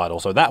Kombat title.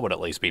 So that would at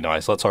least be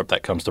nice. Let's hope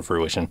that comes to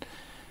fruition.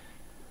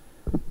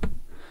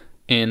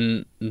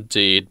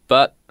 Indeed.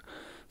 But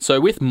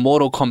so with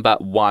Mortal Kombat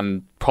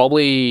 1,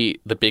 probably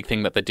the big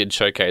thing that they did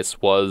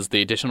showcase was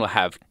the addition to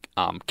have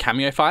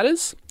cameo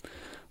fighters.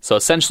 So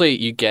essentially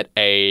you get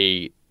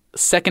a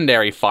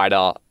secondary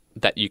fighter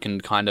that you can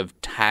kind of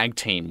tag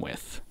team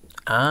with.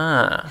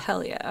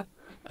 Hell yeah.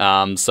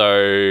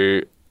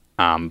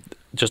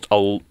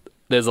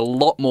 There's a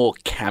lot more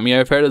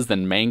cameo fighters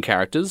than main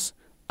characters,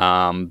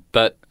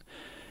 but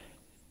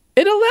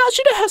it allows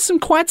you to have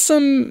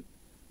some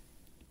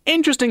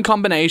interesting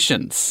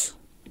combinations.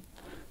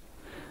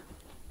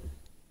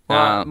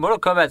 Well, Mortal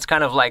Kombat's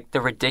kind of like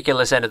the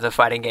ridiculous end of the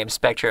fighting game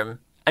spectrum.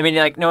 I mean,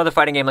 like, no other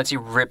fighting game lets you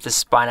rip the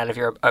spine out of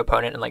your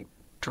opponent and, like,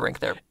 drink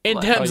their In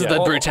blood. terms of the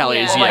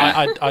brutalities,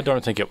 yeah. yeah. I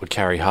don't think it would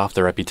carry half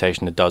the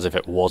reputation it does if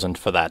it wasn't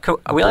for that. Cool.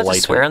 Are we allowed to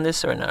blatant- swear on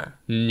this or no?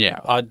 Yeah.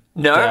 I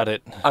No? doubt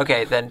it.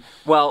 Okay, then,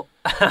 well,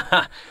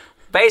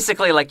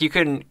 basically, like, you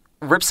can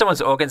rip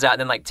someone's organs out and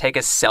then, like, take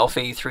a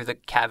selfie through the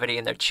cavity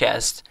in their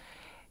chest.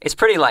 It's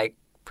pretty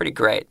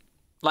great.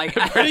 Like,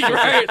 Pretty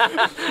great.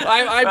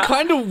 I'm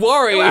kind of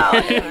worried.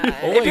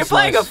 if you're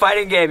playing a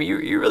fighting game,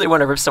 you really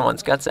want to rip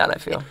someone's guts out, I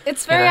feel.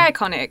 It's very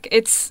iconic.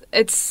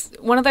 It's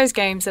one of those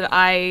games that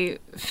I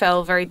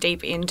fell very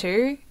deep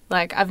into.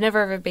 Like, I've never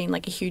ever been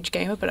like a huge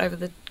gamer, but over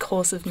the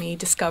course of me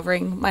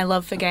discovering my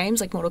love for games,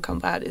 like Mortal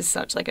Kombat is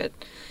such like a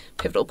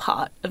pivotal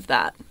part of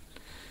that.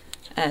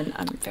 And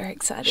I'm very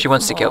excited. She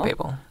wants to for kill more.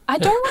 people. I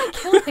don't want to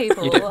kill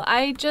people. You do.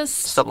 I just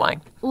Stop lying.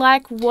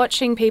 like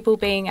watching people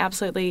being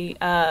absolutely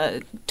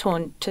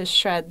torn to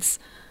shreds.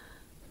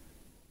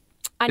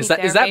 Is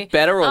that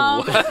better or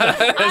worse?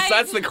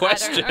 That's the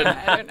question.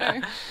 I don't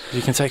know.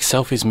 You can take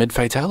selfies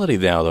mid-fatality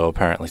now, though,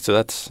 apparently. So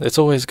it's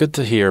always good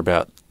to hear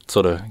about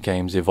sort of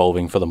games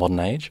evolving for the modern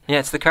age. Yeah,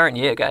 it's the current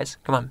year, guys.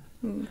 Come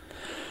on.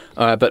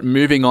 All right, but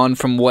moving on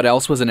from what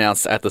else was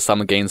announced at the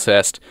Summer Games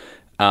Fest,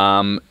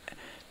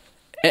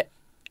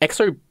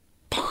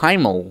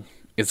 Exoprimal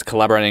is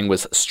collaborating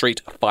with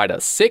Street Fighter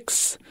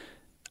 6.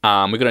 We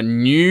got a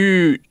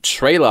new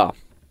trailer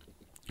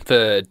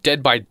for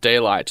Dead by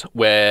Daylight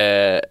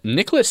where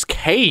Nicolas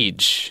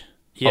Cage,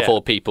 of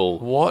all people...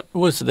 What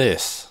was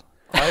this?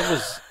 I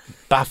was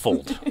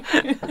baffled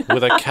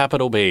with a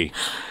capital B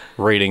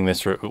reading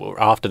this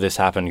after this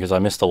happened because I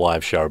missed the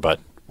live show, but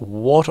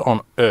what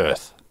on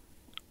earth,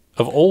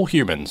 of all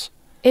humans...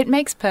 It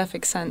makes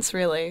perfect sense,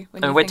 really.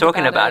 When you we're think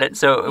talking about it,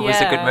 so it was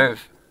a good Yeah.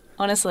 move.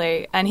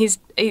 Honestly, and he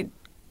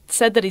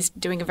said that he's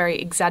doing a very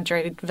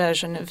exaggerated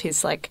version of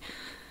his like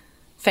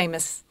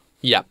famous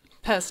Yeah.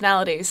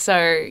 personality. So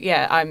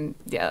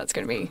that's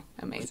going to be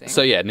amazing.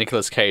 So yeah,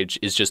 Nicolas Cage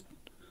is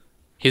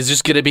he's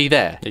just going to be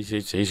there.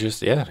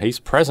 He's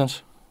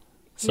present.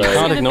 So he's can't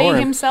going to ignore be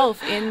him.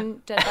 himself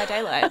in Dead by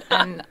Daylight,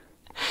 and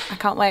I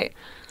can't wait.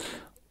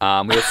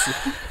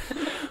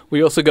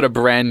 We also got a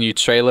brand new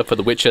trailer for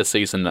The Witcher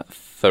Season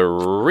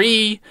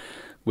 3,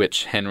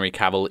 which Henry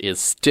Cavill is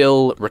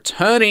still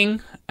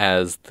returning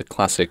as the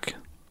classic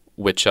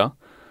Witcher,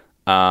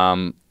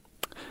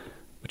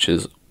 which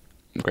is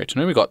great to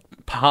know. We got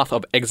Path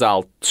of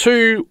Exile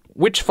 2,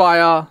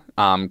 Witchfire,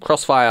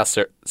 Crossfire,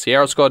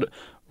 Sierra Squad,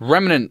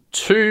 Remnant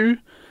 2,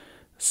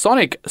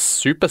 Sonic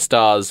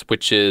Superstars,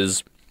 which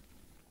is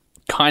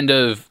kind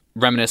of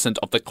reminiscent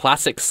of the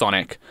classic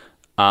Sonic.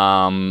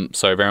 So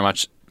very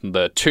much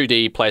the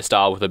 2D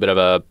playstyle with a bit of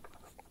a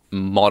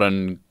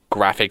modern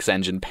graphics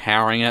engine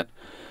powering it.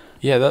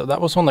 Yeah, that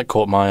was one that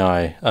caught my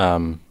eye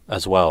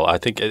as well. I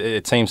think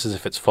it seems as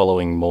if it's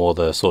following more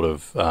the sort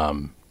of...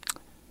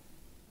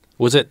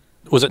 Was it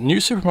New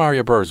Super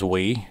Mario Bros.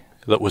 Wii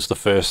that was the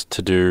first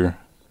to do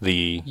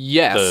the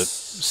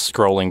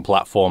scrolling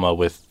platformer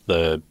with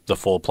the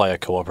 4-player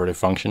cooperative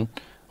function?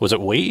 Was it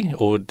Wii,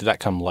 or did that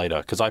come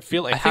later? Because I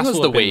feel I think it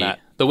was the Wii. That.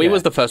 The Wii Yeah.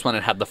 was the first one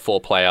that had the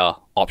 4-player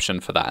option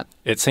for that.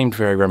 It seemed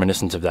very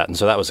reminiscent of that, and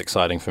so that was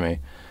exciting for me.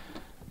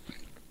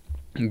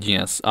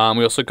 Yes.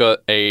 We also got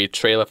a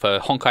trailer for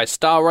Honkai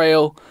Star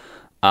Rail.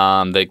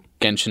 The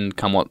Genshin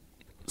somewhat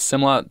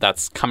similar.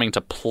 That's coming to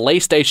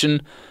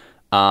PlayStation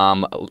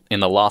in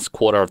the last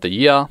quarter of the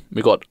year.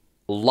 We got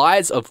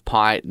Lies of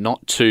Pi,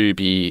 not to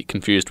be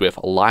confused with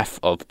Life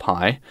of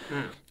Pi.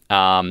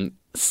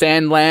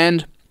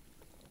 Sandland,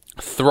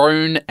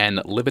 Throne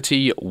and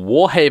Liberty,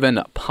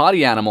 Warhaven,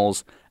 Party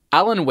Animals,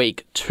 Alan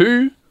Wake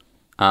 2.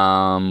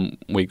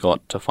 We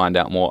got to find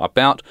out more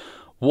about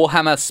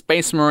Warhammer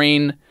Space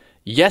Marine,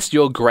 Yes,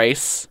 Your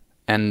Grace,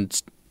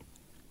 and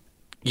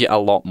a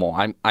lot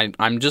more.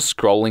 I'm just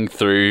scrolling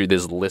through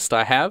this list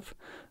I have.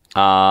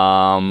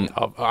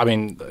 I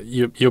mean,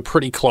 you're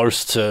pretty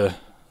close to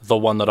the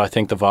one that I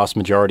think the vast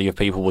majority of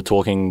people were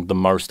talking the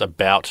most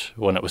about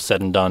when it was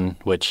said and done,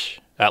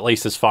 which, at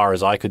least as far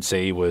as I could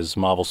see, was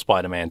Marvel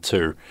Spider-Man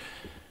 2.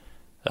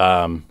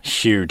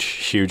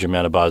 Huge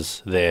amount of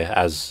buzz there,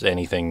 as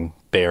anything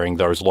bearing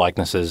those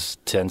likenesses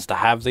tends to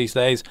have these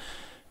days.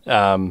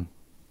 I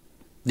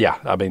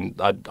mean,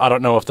 I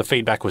don't know if the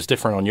feedback was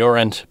different on your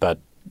end, but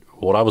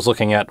what I was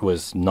looking at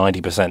was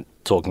 90%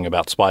 talking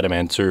about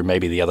Spider-Man 2,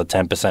 maybe the other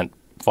 10%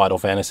 Final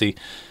Fantasy.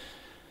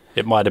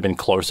 It might have been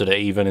closer to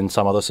even in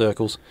some other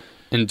circles.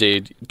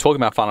 Indeed. Talking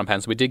about Final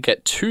Fantasy, we did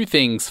get two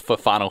things for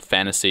Final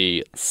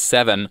Fantasy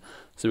VII.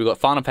 So we got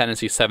Final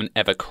Fantasy VII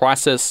Ever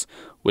Crisis,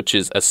 which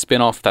is a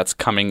spin-off that's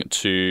coming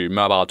to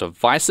mobile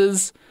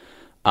devices,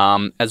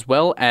 as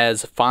well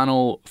as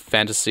Final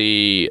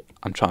Fantasy...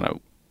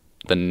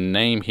 the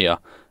name here.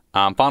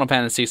 Final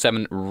Fantasy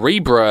VII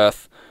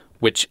Rebirth,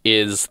 which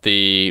is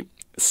the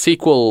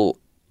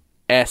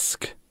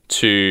sequel-esque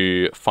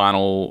to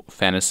Final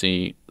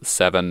Fantasy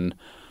VII.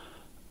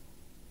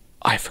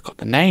 I forgot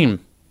the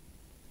name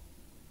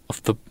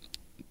of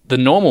the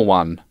normal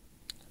one.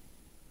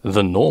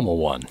 The normal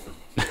one.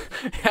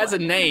 It has a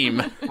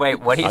name. Wait,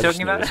 what are you I just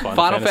talking knew it about? was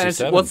Final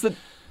Fantasy. VII. What's the?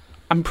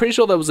 I'm pretty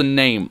sure there was a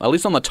name, at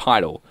least on the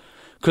title,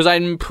 Because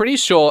I'm pretty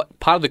sure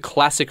part of the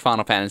classic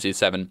Final Fantasy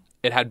VII,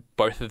 it had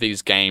both of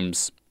these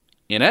games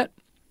in it,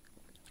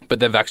 but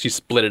they've actually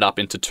split it up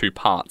into 2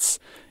 parts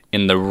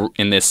in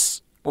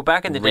this. Well,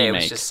 back in the day, it was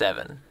remake. just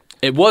 7.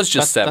 It was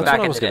just 7. That's Back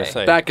what I in was the going day. to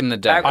say. Back in the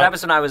day. That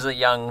was when I was a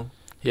young,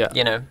 Yeah.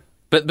 you know.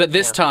 But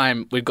this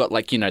time, we've got,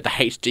 like, you know, the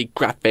HD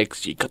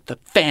graphics, you got the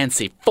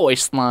fancy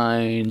voice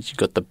lines, you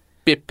got the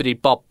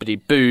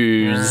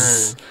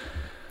bippity-boppity-boos.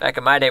 Back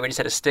in my day, we just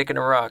had a stick and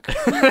a rock.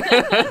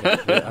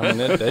 I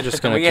mean, they're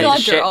just going We to had, God,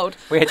 to you're share, old.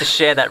 we had to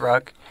share that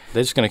rock.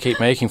 they're just going to keep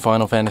making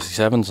Final Fantasy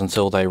VIIs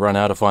until they run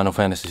out of Final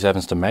Fantasy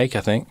VIIs to make,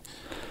 I think.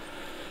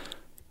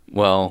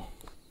 Well,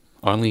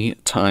 only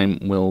time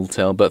will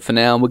tell. But for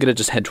now, we're going to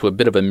just head to a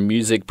bit of a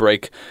music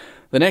break.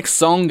 The next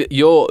song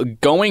you're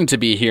going to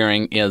be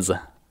hearing is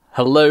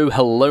Hello,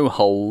 Hello,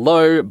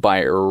 Hello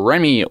by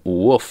Remy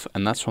Wolf,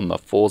 and that's from the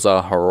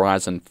Forza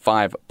Horizon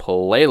 5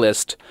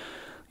 playlist.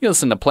 You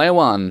listen to Player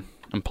 1,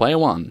 and Player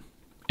 1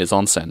 is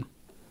on Sen.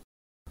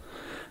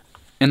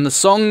 And the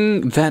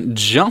song that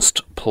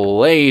just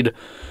played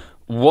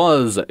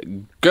was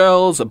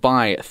Girls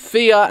by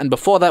Thea, and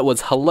before that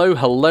was Hello,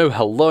 Hello,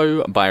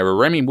 Hello by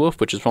Remy Wolf,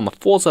 which is from the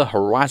Forza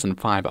Horizon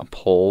 5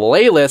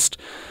 playlist.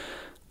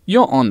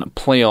 You're on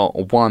Player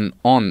 1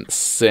 on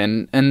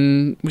Sen,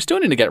 and we still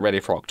need to get ready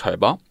for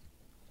October,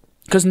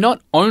 because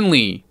not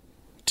only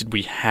did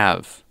we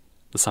have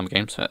the Summer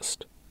Games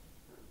Fest,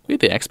 we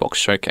had the Xbox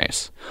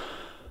Showcase.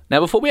 Now,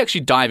 before we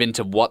actually dive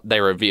into what they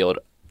revealed,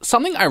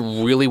 something I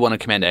really want to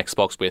commend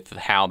Xbox with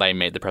how they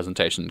made the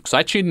presentation, because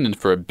I tuned in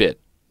for a bit.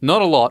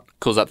 Not a lot,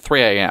 because at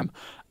 3 a.m.,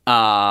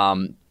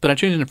 but I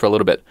tuned in for a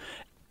little bit.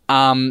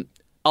 A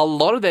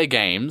lot of their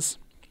games,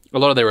 a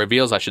lot of their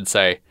reveals, I should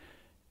say,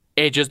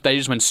 they just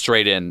went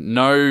straight in.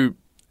 No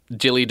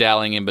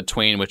dilly-dallying in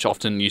between, which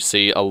often you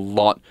see a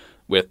lot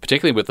with,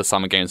 particularly with the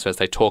Summer Games Fest.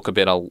 They talk a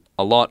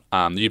lot.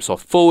 The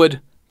Ubisoft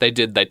Forward, had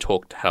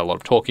a lot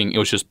of talking. It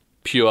was just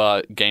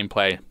pure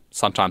gameplay,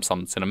 sometimes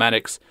some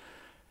cinematics.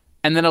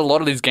 And then a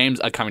lot of these games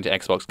are coming to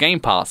Xbox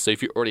Game Pass, so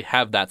if you already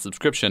have that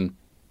subscription,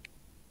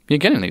 you're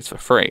getting these for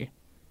free.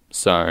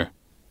 So,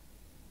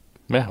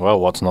 Yeah, well,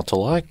 what's not to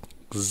like?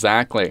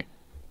 exactly.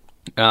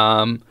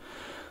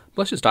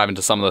 Let's just dive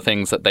into some of the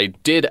things that they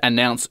did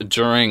announce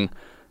during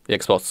the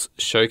Xbox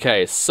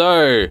Showcase.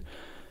 So,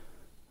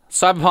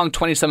 Cyberpunk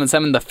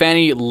 2077, the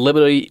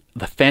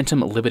Phantom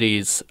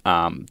Liberties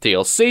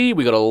DLC.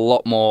 We got a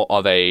lot more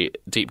of a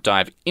deep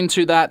dive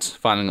into that,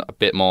 finding a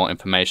bit more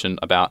information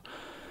about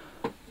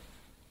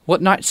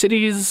what Night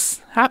City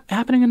is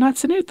happening in Night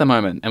City at the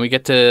moment. And we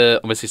get to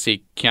obviously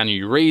see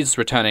Keanu Reeves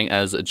returning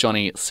as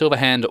Johnny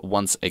Silverhand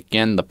once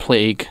again, the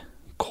plague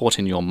caught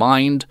in your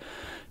mind.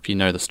 If you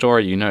know the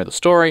story, you know the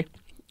story.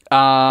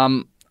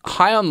 High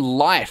on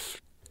Life,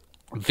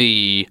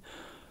 the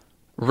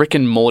Rick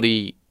and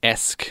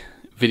Morty-esque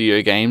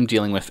video game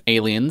dealing with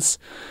aliens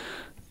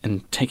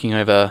and taking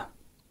over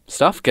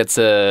stuff, gets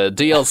a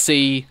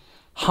DLC,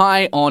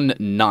 High on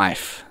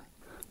Knife.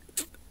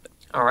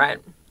 All right.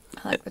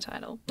 I like the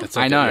title. It's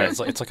I know. It's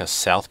like a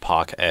South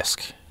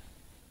Park-esque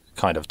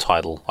kind of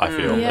title, I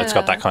feel. Yeah. It's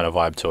got that kind of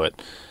vibe to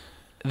it.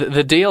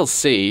 The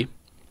DLC,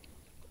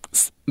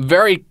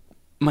 very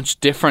much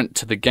different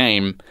to the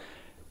game,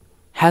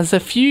 has a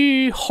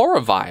few horror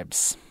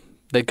vibes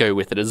that go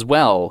with it as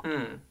well,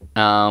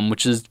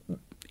 which is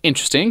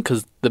interesting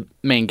because the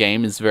main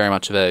game is very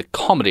much of a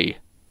comedy,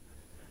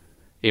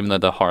 even though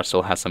the horror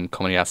still has some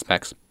comedy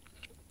aspects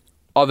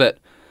of it.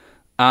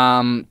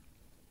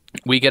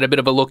 We get a bit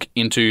of a look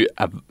into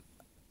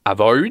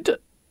Avowed,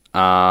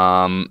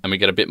 and we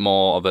get a bit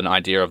more of an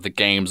idea of the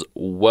game's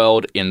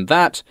world in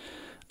that.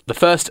 The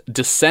first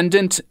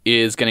Descendant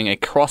is getting a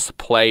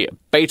cross-play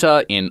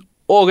beta in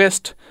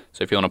August,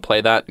 so if you want to play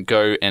that,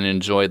 go and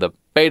enjoy the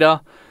beta.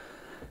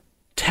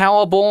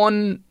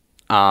 Towerborn,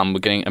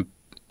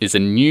 is a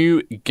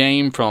new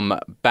game from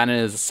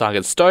Banner's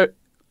Saga Stoic.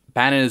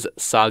 We've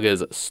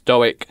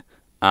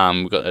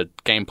got a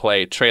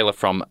gameplay trailer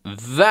from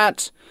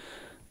that.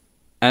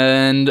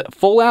 And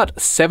Fallout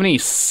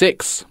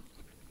 76.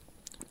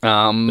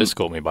 This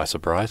caught me by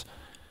surprise.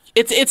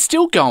 It's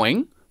still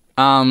going.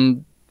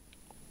 When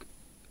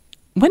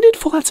did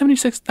Fallout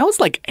 76? That was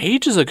like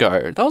ages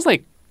ago. That was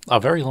like A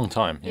very long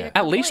time, yeah.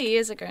 at least 4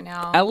 years ago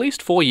now. at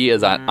least 4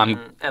 years. I'm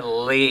At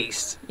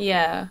least.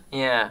 Yeah.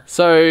 Yeah.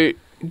 so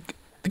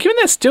given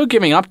they're still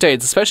giving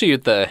updates, especially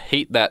with the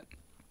heat that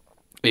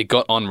it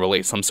got on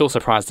release. I'm still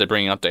surprised they're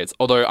bringing updates.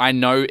 Although I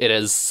know it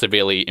has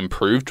severely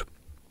improved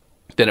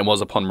than it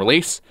was upon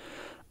release.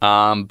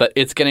 But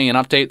it's getting an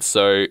update,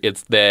 so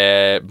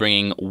they're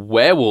bringing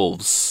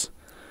werewolves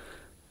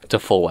to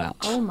Fallout.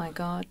 Oh my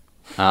god.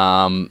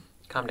 Calm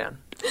down.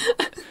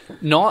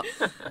 Not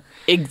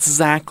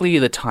exactly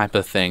the type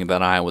of thing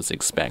that I was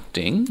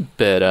expecting,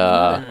 but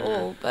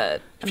Oh,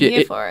 but I'm you-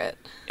 here for it.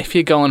 if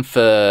you're going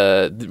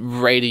for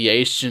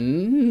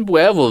radiation,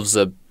 werewolves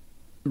are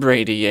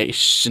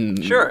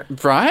radiation. Sure.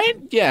 Right?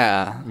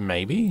 Yeah.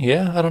 Maybe,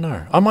 yeah, I don't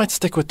know. I might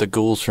stick with the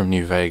ghouls from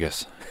New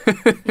Vegas.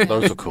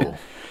 Those are cool.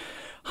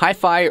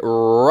 Hi-Fi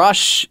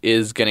Rush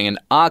is getting an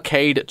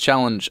arcade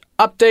challenge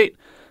update.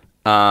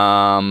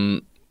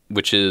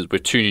 which is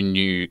with 2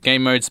 new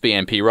game modes,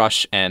 BMP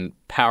Rush and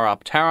Power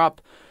Up Tower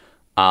Up.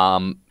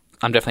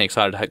 I'm definitely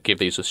excited to give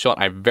these a shot.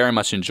 I very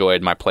much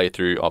enjoyed my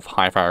playthrough of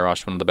Hi-Fi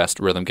Rush, one of the best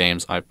rhythm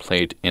games I've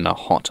played in a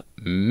hot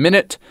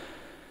minute.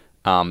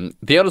 The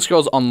Elder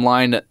Scrolls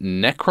Online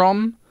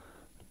Necrom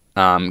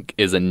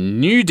is a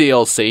new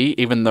DLC,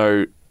 even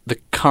though the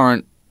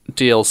current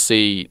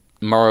DLC,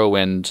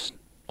 Morrowind,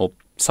 or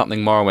something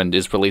Morrowind,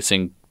 is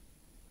releasing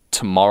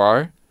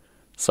tomorrow.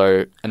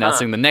 So,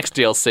 announcing the next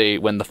DLC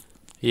when the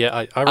Yeah,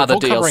 I other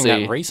recall covering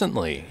DLC that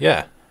recently.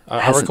 Yeah.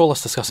 I recall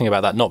us discussing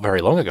about that not very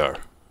long ago.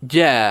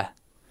 Yeah.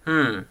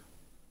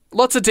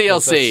 Lots of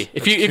DLC.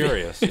 That's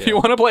curious, if you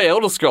want to play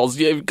Elder Scrolls,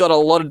 you've got a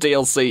lot of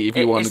DLC if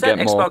you want to get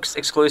more. Is that Xbox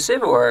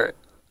exclusive or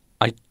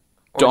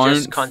Don't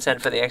just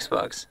content for the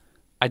Xbox?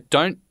 I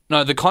don't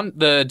know. The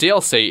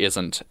DLC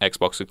isn't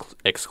Xbox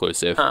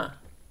exclusive. Huh.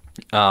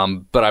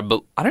 But I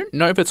don't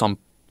know if it's on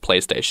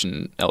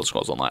PlayStation Elder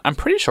Scrolls Online. I'm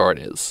pretty sure it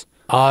is.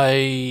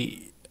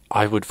 I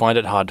would find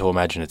it hard to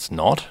imagine it's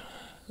not.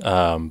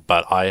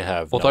 But I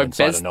have no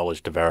insider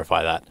knowledge to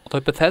verify that. Although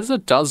Bethesda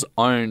does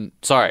own...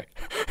 Sorry.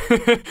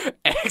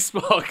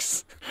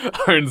 Xbox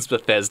owns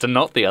Bethesda,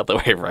 not the other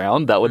way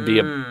around. That would be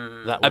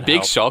a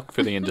big shock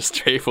for the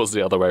industry if it was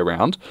the other way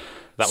around.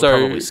 That would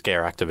probably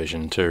scare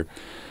Activision too.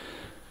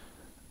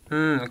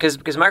 Because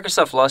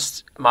Microsoft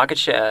lost market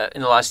share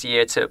in the last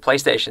year to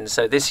PlayStation,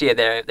 so this year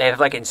they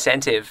have like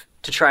incentive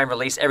to try and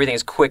release everything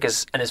as quick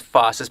and as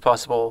fast as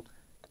possible.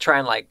 Try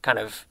and like kind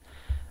of...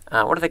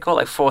 what do they call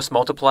it? Like force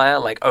multiplier,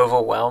 like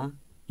overwhelm,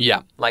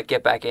 Yeah. like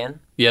get back in.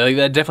 Yeah, they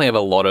definitely have a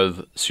lot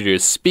of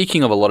studios.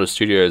 Speaking of a lot of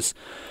studios,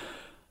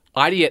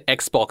 ID at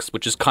Xbox,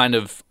 which is kind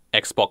of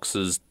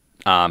Xbox's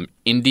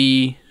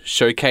indie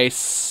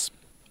showcase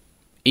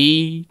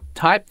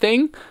type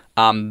thing,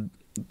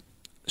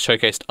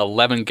 showcased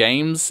 11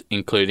 games,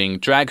 including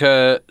Drag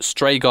Her,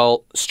 Stray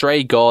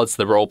Gods,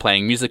 the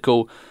role-playing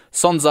musical,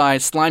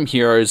 Sonzai, Slime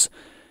Heroes,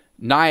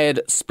 Naiad,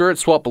 Spirit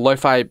Swap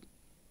Lo-Fi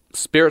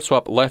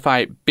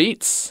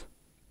Beats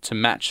to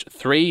match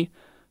 3,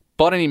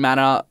 Botany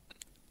Manor,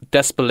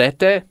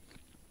 Despelete,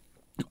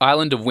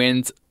 Island of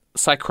Winds,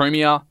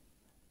 Psychromia,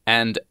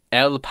 and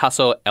El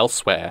Paso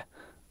Elsewhere.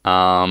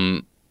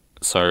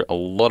 So a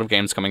lot of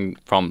games coming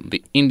from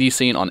the indie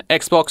scene on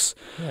Xbox.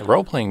 Yeah,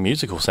 role-playing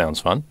musical sounds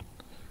fun.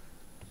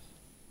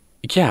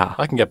 Yeah.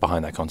 I can get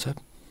behind that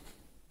concept.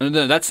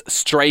 No, that's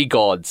Stray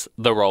Gods,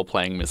 the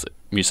role-playing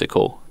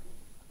musical.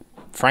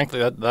 Frankly,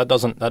 that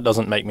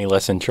doesn't make me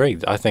less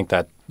intrigued. I think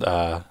that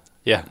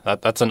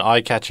that's an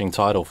eye-catching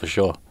title for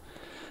sure.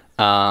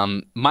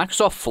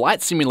 Microsoft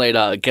Flight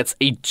Simulator gets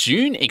a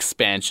Dune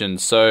expansion,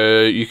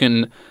 so you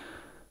can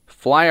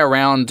fly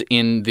around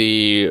in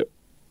the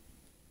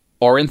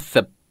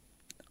Ornithopter,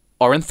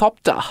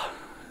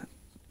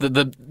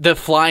 the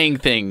flying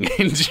thing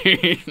in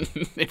Dune.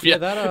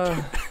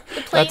 The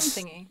plane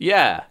thingy.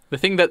 Yeah, the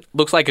thing that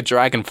looks like a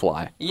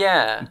dragonfly,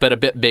 Yeah, but a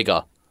bit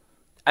bigger.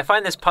 I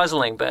find this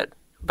puzzling, but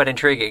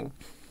intriguing.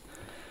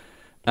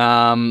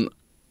 And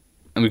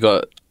we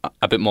got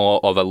a bit more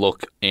of a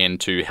look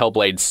into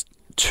Hellblade's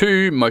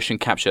 2 motion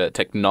capture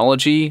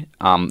technology.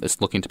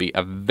 It's looking to be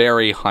a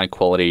very high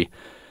quality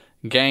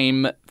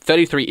game.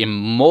 33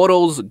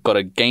 Immortals got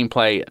a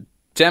gameplay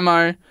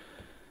demo,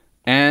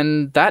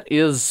 and that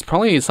is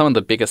probably some of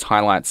the biggest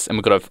highlights. And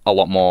we've got a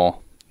lot more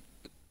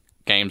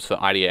games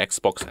for ID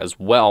Xbox as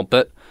well,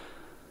 but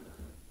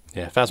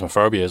yeah,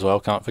 Phasmophobia as well,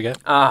 can't forget.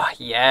 Ah,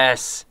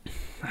 yes.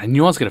 I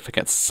knew I was going to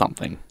forget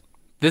something.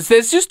 There's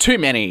just too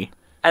many.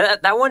 And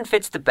that one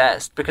fits the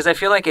best because I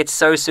feel like it's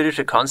so suited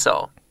to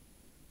console.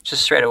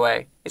 Just straight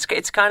away.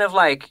 It's kind of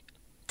like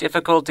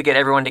difficult to get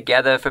everyone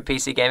together for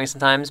PC gaming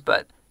sometimes,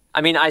 but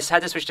I mean, I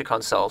had to switch to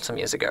console some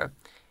years ago.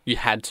 You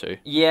had to.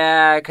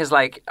 Yeah, because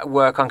like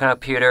work on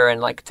computer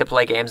and like to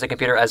play games on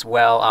computer as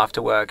well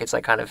after work, it's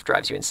like kind of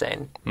drives you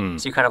insane. So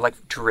you're kind of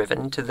like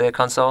driven to the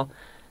console.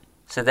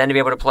 So then to be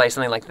able to play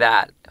something like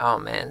that, oh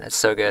man, that's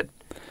so good.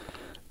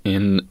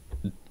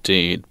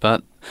 Indeed,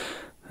 but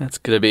that's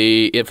going to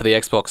be it for the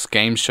Xbox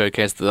Game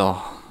Showcase.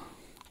 A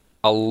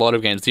lot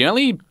of games. The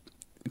only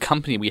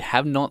company we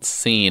have not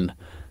seen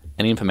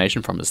any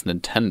information from is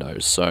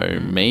Nintendo, so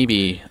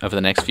maybe over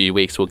the next few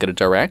weeks we'll get a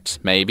direct,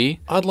 maybe.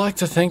 I'd like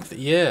to think that,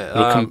 yeah.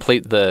 It'll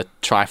complete the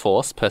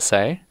Triforce, per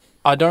se.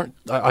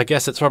 I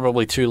guess it's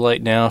probably too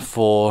late now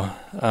for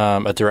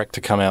a direct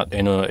to come out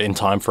in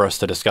time for us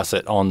to discuss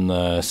it on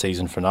the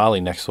season finale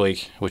next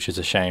week, which is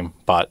a shame,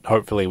 but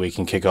hopefully we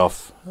can kick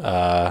off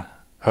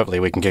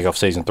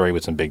season 3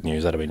 with some big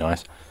news. That'd be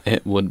nice.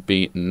 It would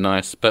be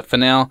nice. But for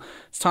now,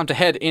 it's time to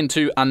head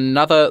into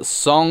another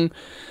song.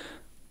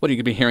 What you're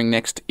going to be hearing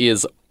next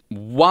is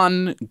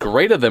One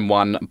Greater Than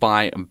One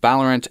by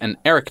Valorant and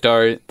Eric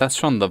Doe. That's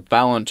from the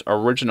Valorant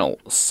original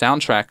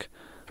soundtrack.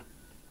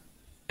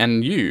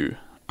 And you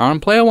are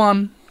on Player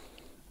One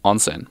on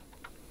Zen.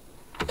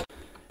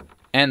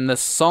 And the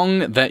song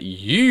that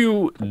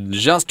you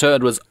just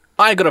heard was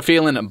I Got a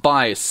Feeling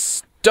by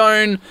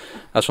Stone.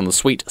 That's from the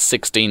Sweet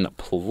 16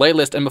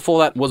 playlist. And before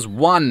that was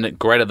One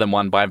Greater Than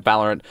One by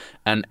Valorant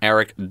and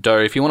Eric Doe.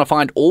 If you want to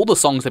find all the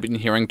songs that we've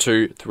been hearing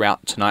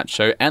throughout tonight's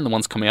show and the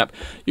ones coming up,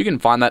 you can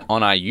find that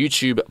on our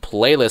YouTube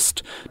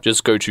playlist.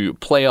 Just go to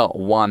Player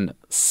One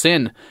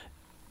Sin.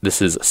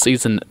 This is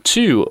Season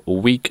 2,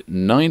 Week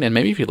 9. And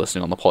maybe if you're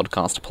listening on the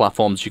podcast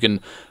platforms, you can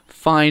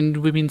find,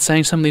 we've been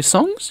saying some of these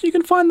songs, you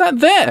can find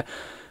that there.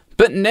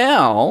 But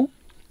now,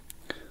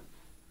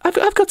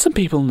 I've got some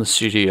people in the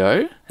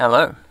studio.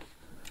 Hello.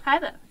 Hi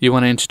there. You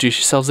want to introduce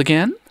yourselves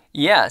again?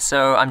 Yeah,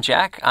 so I'm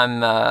Jack.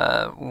 I'm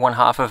one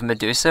half of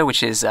Medusa,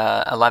 which is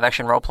a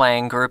live-action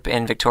role-playing group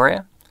in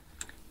Victoria.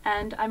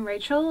 And I'm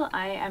Rachel.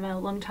 I am a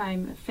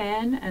longtime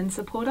fan and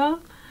supporter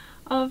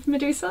of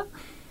Medusa.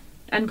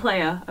 And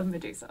player of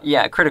Medusa.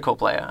 Yeah, critical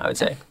player, I would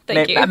say.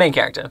 Thank you. A main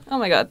character. Oh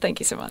my god, thank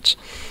you so much.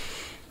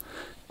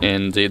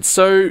 Indeed.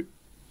 So,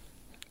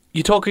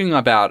 you're talking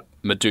about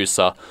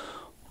Medusa.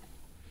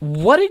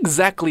 What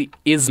exactly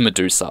is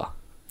Medusa?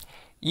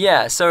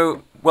 Yeah,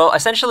 so, well,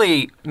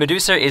 essentially,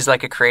 Medusa is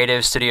like a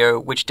creative studio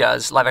which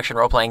does live-action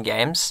role-playing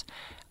games.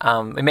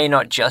 We may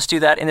not just do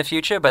that in the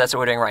future, but that's what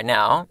we're doing right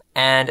now.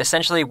 And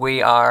essentially,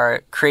 we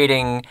are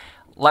creating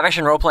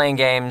live-action role-playing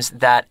games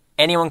that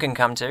anyone can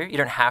come to. You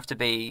don't have to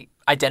be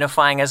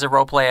identifying as a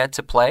role player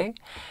to play.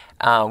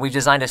 We've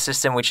designed a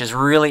system which is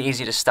really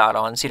easy to start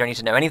on, so you don't need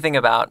to know anything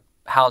about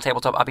how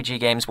tabletop RPG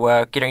games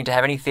work. You don't need to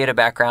have any theater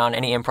background,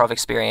 any improv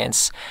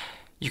experience.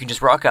 You can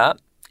just rock up,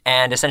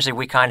 and essentially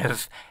we kind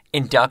of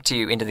induct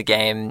you into the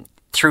game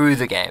through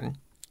the game.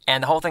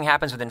 And the whole thing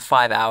happens within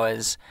 5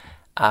 hours.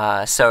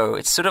 So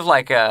it's sort of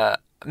like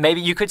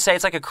maybe you could say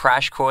it's like a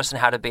crash course on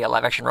how to be a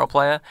live-action role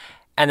player.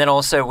 And then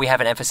also we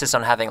have an emphasis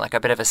on having like a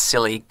bit of a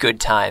silly good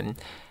time,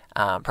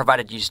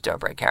 provided you just don't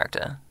break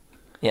character.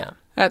 Yeah.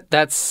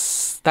 That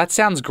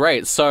sounds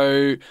great.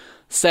 So,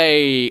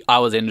 say I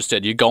was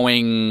interested. You're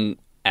going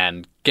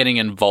and getting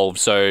involved.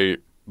 So,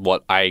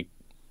 what type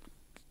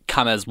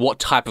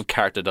of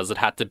character? Does it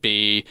have to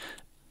be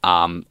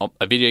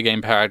a video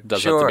game character?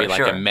 Does it have to be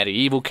like a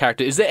medieval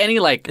character? Is there any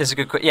like... This is a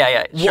good question.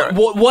 Yeah, sure.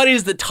 What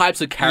is the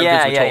types of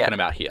characters we're talking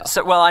about here?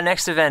 So, well, our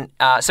next event...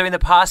 so in the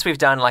past, we've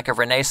done like a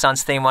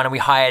Renaissance theme one, and we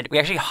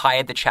actually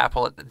hired the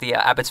chapel at the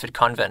Abbotsford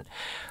Convent,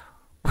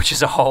 which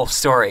is a whole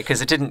story,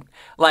 because it didn't...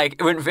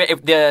 Like,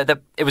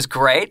 it was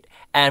great,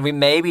 and we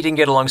maybe didn't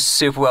get along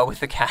super well with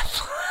the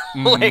Catholic.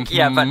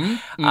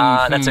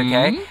 That's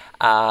okay.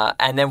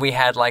 And then we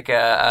had like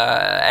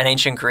an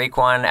ancient Greek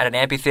one at an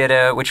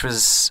amphitheater, which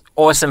was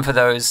awesome for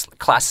those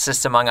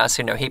classicists among us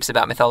who know heaps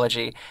about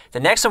mythology.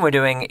 The next one we're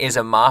doing is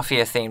a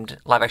mafia-themed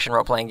live-action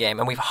role-playing game,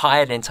 and we've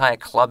hired an entire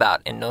club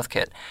out in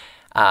Northcote.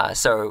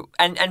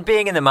 And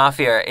being in the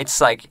mafia,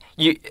 it's like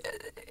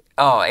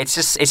it's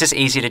just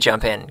easy to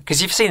jump in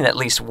because you've seen at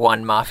least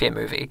one mafia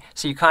movie,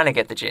 so you kind of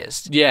get the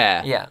gist.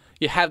 Yeah.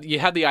 You have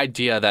the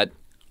idea that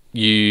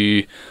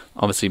you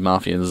obviously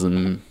mafias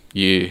and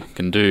you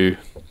can do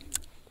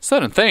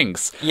certain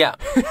things. Yeah.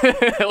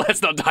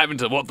 Let's not dive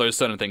into what those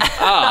certain things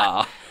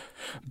are.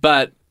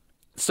 But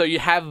so you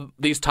have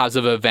these types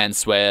of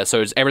events where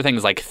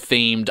everything's like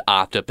themed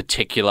after a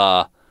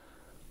particular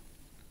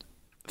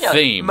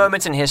theme.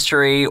 Moments in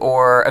history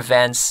or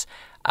events.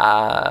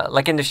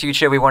 Like in the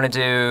future, we want to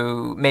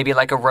do maybe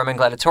like a Roman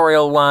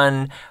gladiatorial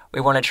one. We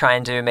want to try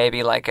and do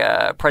maybe like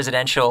a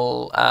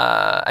presidential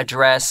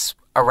address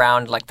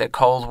around like the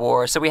Cold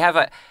War. So we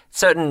have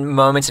certain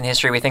moments in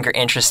history we think are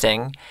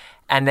interesting.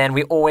 And then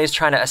we always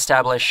try to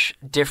establish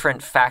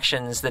different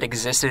factions that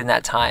existed in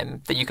that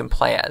time that you can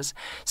play as.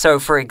 So,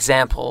 for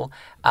example,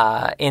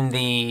 in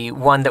the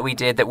one that we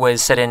did that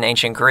was set in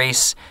ancient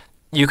Greece,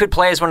 you could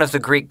play as one of the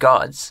Greek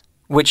gods,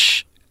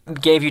 which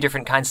gave you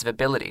different kinds of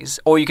abilities.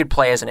 Or you could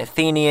play as an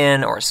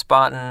Athenian or a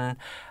Spartan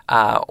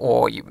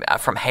or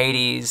from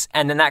Hades.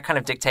 And then that kind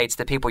of dictates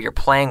the people you're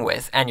playing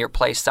with and your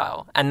play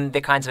style and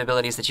the kinds of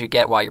abilities that you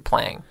get while you're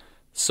playing.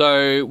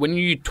 So when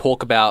you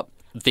talk about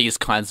these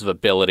kinds of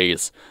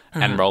abilities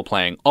and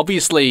role-playing,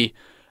 obviously,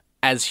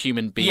 as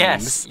human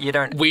beings,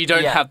 we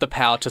don't have the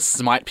power to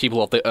smite people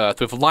off the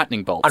earth with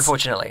lightning bolts.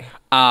 Unfortunately.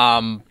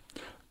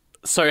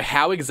 So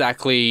how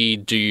exactly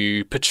do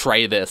you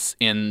portray this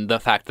in the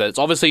fact that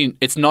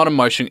it's not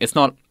emotion, it's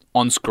not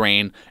on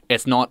screen,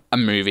 it's not a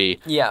movie,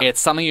 it's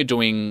something you're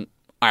doing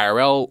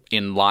IRL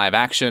in live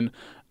action.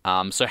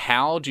 So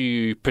how do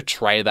you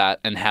portray that,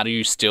 and how do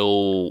you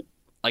still,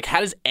 like, how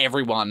does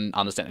everyone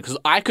understand it? Because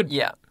I could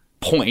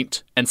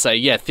point and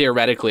say,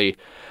 theoretically,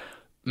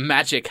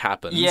 magic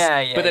happens.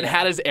 But then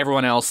how does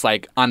everyone else,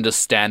 like,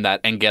 understand that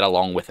and get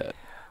along with it?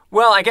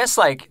 Well, I guess,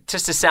 like,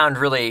 just to sound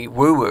really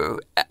woo-woo,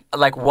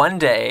 like, one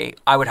day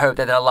I would hope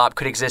that a LARP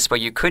could exist where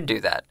you could do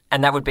that.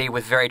 And that would be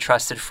with very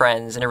trusted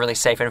friends in a really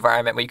safe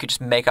environment where you could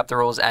just make up the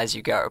rules as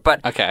you go.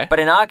 But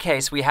in our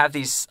case, we have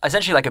these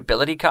essentially like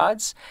ability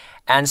cards.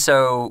 And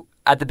so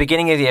at the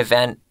beginning of the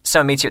event,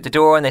 someone meets you at the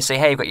door and they say,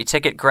 hey, you've got your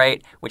ticket,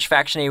 great. Which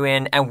faction are you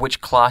in and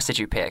which class did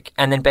you pick?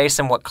 And then based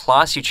on what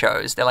class you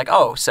chose, they're like,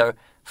 oh, so,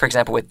 for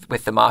example,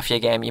 with the Mafia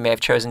game, you may have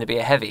chosen to be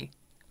a heavy.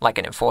 like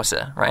an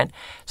enforcer, right?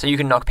 So you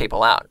can knock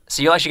people out.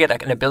 So you'll actually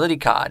get an ability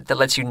card that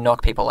lets you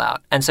knock people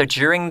out. And so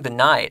during the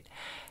night,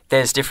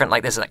 there's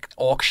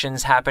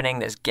auctions happening,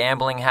 there's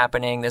gambling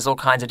happening, there's all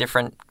kinds of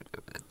different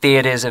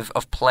theaters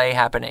of play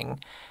happening,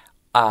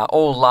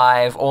 all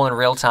live, all in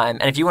real time.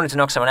 And if you wanted to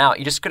knock someone out,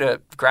 you just got to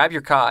grab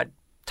your card,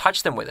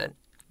 touch them with it.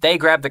 They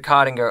grab the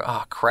card and go,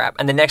 oh, crap.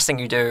 And the next thing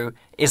you do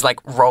is like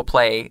role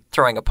play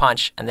throwing a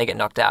punch and they get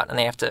knocked out and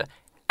they have to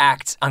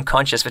act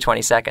unconscious for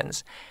 20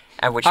 seconds.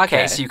 In which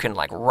case you can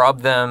like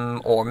rub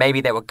them, or maybe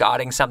they were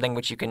guarding something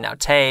which you can now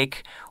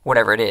take,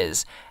 whatever it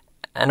is.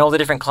 And all the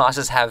different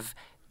classes have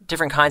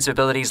different kinds of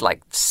abilities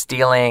like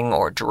stealing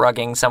or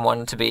drugging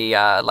someone to be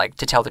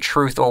to tell the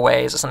truth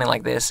always or something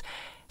like this.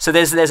 So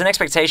there's an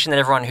expectation that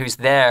everyone who's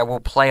there will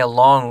play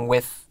along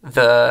with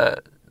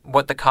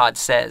what the card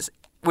says,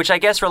 which I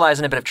guess relies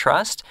on a bit of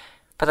trust,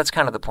 but that's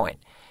kind of the point.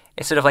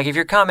 It's sort of like if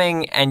you're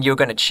coming and you're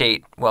going to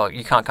cheat, well,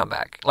 you can't come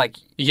back. Like,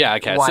 yeah,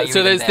 okay. why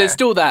So there's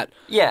still that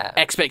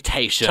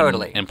expectation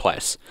totally in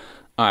place.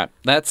 All right,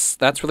 that's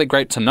really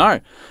great to know.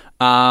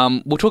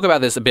 We'll talk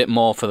about this a bit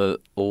more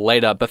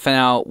later, but for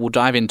now, we'll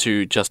dive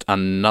into just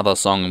another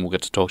song, and we'll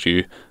get to talk to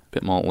you a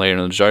bit more later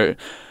in the show.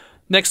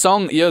 Next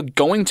song you're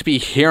going to be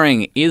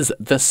hearing is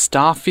the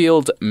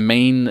Starfield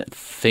main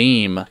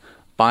theme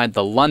by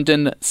the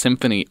London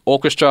Symphony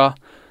Orchestra,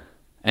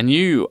 and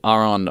you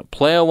are on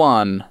Player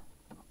One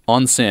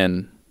on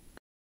SYN.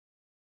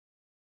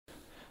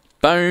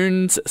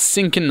 Bones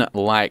Sinking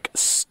Like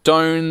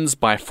Stones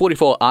by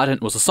 44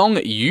 Ardent was the song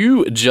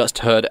you just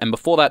heard, and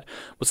before that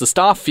was the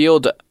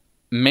Starfield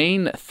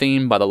main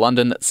theme by the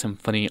London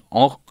Symphony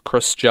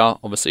Orchestra,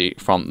 obviously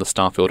from the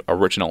Starfield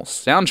original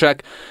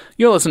soundtrack.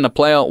 You're listening to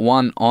Player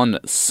One on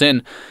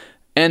SYN,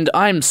 and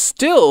I'm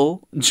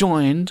still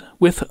joined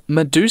with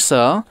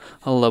Medusa.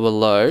 Hello,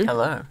 hello.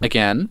 Hello.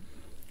 Again.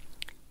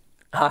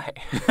 Hi.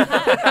 Good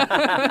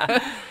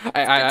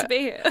to be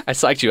here. I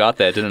psyched you out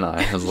there, didn't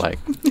I? I was like,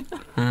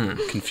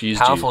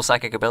 confused. Powerful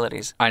psychic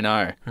abilities. I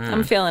know.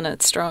 I'm feeling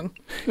it strong.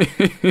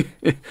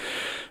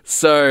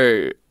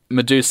 So,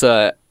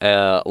 Medusa,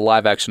 a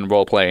live-action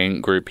role-playing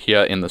group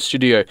here in the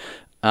studio.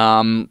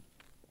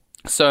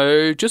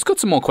 So, just got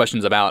some more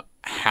questions about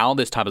how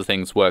this type of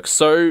things works.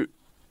 So,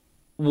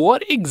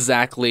 what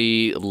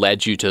exactly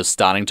led you to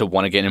starting to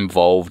want to get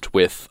involved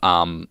with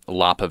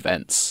LARP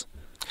events?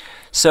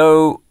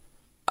 So,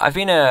 I've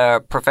been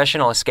a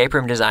professional escape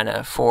room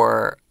designer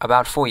for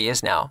about 4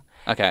 years now.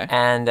 Okay.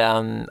 And I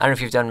don't know if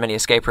you've done many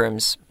escape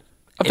rooms.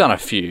 I've done a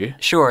few.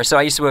 Sure. So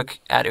I used to work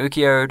at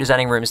Ukiyo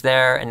designing rooms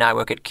there, and now I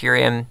work at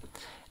Curium.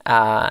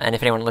 And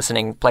if anyone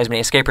listening plays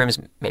many escape rooms,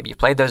 maybe you've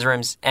played those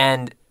rooms.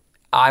 And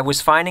I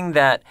was finding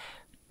that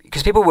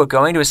because people were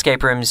going to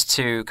escape rooms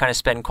to kind of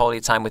spend quality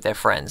time with their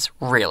friends,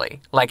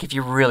 really. Like if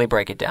you really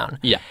break it down.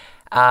 Yeah.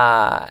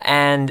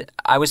 And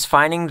I was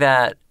finding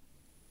that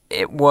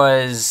it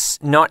was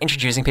not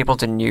introducing people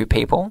to new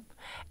people,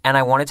 and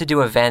I wanted to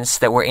do events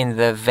that were in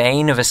the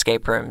vein of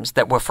escape rooms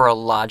that were for a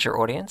larger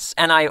audience.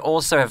 And I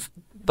also have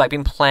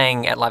been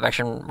playing at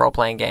live-action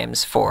role-playing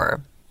games for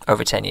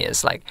over 10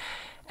 years,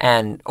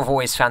 and I've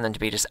always found them to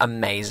be just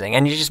amazing.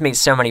 And you just meet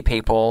so many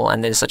people,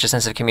 and there's such a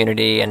sense of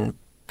community, and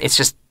it's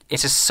just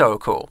so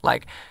cool.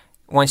 Like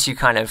once you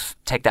kind of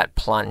take that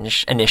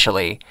plunge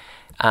initially,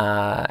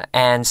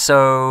 and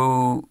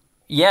so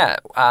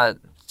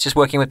just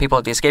working with people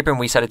at the escape room,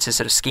 we started to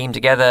sort of scheme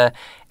together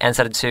and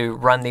started to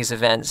run these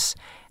events.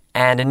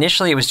 And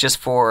initially it was just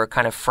for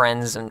kind of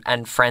friends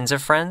and friends of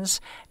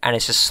friends. And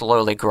it's just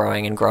slowly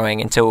growing and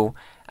growing until,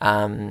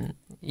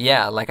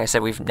 like I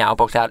said, we've now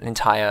booked out an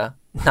entire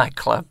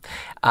nightclub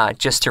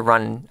just to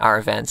run our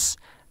events.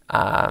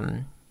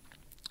 So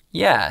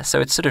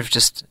it's sort of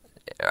just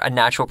a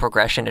natural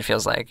progression, it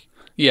feels like.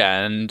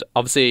 Yeah, and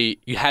obviously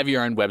you have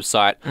your own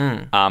website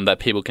that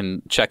people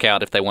can check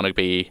out if they want to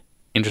be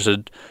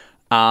interested.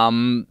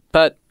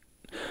 But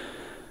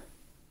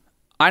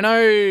I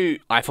know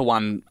I, for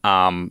one,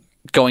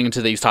 going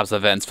into these types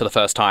of events for the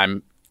first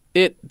time,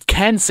 it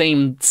can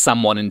seem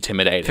somewhat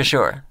intimidating. For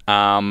sure.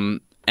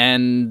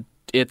 And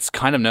it's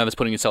kind of nervous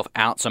putting yourself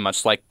out so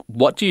much. Like,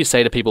 what do you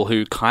say to people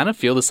who kind of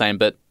feel the same,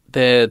 but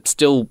they're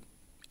still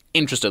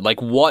interested? Like,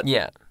 what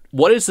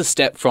is the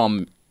step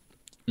from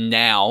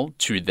now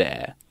to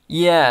there?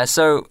 Yeah,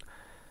 so,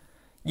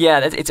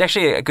 it's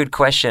actually a good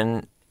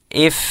question.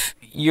 If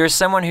you're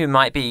someone who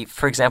might be,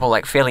 for example,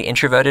 like fairly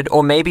introverted,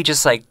 or maybe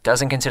just like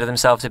doesn't consider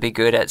themselves to be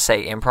good at,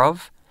 say,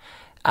 improv,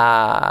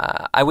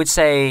 I would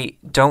say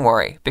don't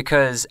worry,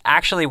 because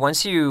actually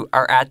once you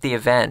are at the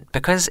event,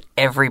 because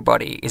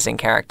everybody is in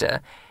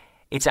character,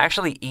 it's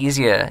actually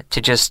easier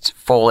to just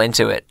fall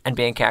into it and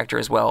be in character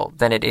as well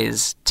than it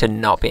is to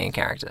not be in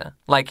character.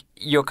 Like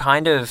you're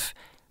kind of,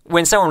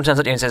 when someone turns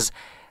up to you and says,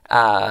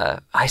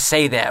 I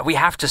say there, we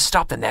have to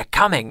stop them, they're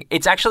coming.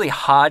 It's actually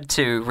hard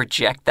to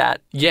reject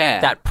that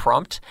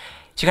prompt.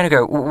 So you kind of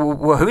go,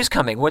 well, who's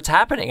coming? What's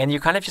happening? And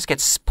you kind of just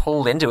get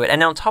pulled into it.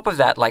 And on top of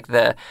that, like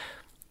the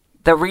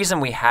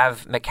reason we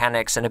have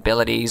mechanics and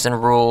abilities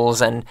and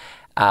rules and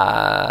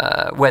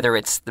whether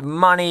it's the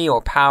money or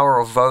power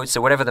or votes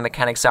or whatever the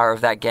mechanics are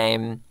of that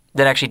game,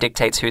 that actually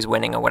dictates who's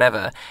winning or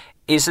whatever,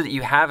 is so that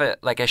you have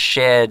a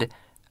shared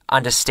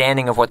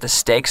understanding of what the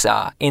stakes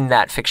are in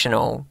that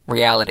fictional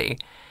reality.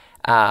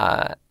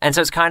 And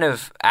so it's kind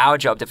of our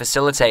job to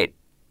facilitate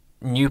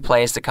new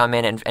players to come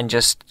in and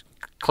just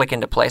click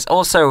into place.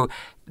 Also,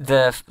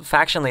 the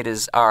faction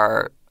leaders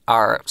are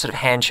sort of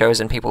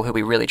hand-chosen people who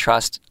we really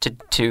trust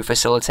to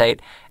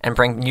facilitate and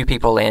bring new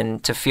people in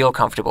to feel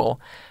comfortable.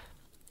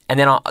 And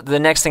then the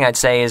next thing I'd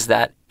say is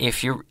that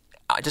if you,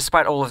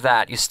 despite all of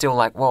that, you're still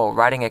like, whoa,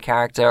 writing a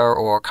character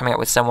or coming up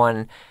with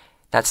someone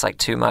that's like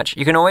too much,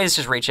 you can always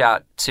just reach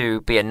out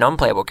to be a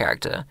non-playable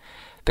character,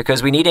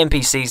 because we need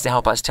NPCs to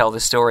help us tell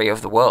the story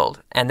of the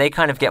world, and they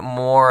kind of get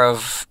more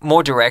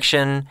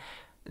direction.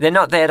 They're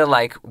not there to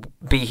like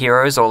be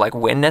heroes or like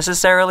win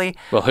necessarily.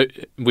 Well,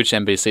 which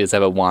NPC has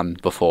ever won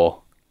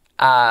before?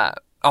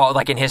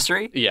 Like in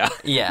history? Yeah.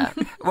 Yeah.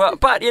 Well,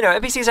 but,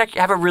 NPCs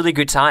have a really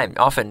good time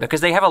often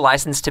because they have a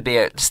license to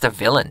be just a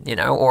villain,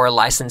 or a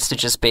license to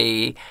just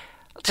be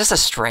just a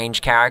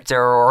strange character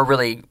or a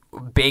really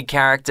big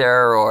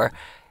character, or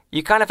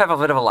you kind of have a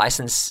bit of a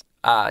license,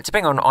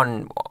 depending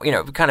on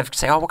kind of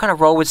say, what kind of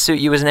role would suit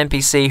you as an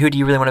NPC? Who do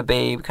you really want to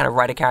be? We kind of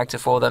write a character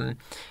for them.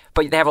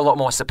 But they have a lot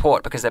more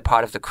support because they're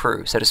part of the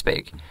crew, so to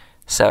speak.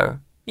 So...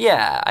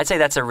 yeah, I'd say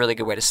that's a really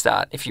good way to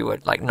start if you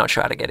would like not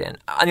sure how to get in.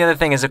 And the other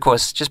thing is, of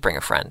course, just bring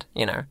a friend,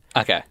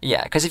 Okay.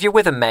 Yeah, because if you're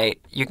with a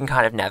mate, you can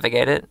kind of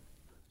navigate it.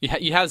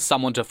 You have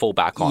someone to fall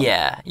back on.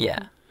 Yeah.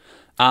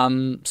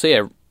 So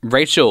yeah,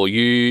 Rachel,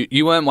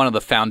 you weren't one of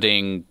the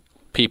founding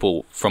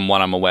people from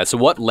what I'm aware. So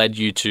what led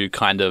you to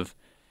kind of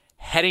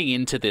heading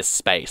into this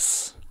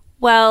space?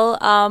 Well,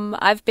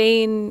 I've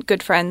been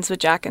good friends with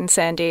Jack and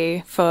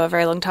Sandy for a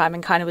very long time,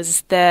 and kind of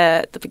was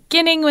there at the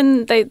beginning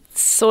when they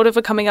sort of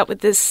were coming up with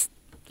this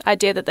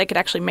idea that they could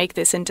actually make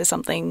this into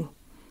something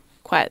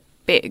quite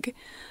big.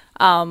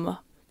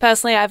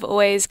 Personally, I've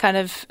always kind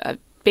of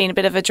been a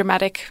bit of a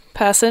dramatic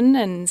person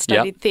and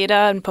studied theatre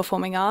and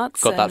performing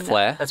arts. Got that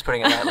flair. That's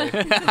putting it lightly.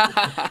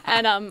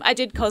 And I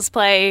did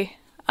cosplay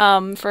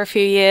for a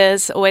few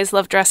years, always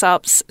loved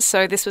dress-ups,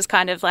 so this was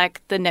kind of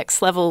like the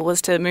next level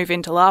was to move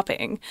into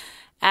LARPing.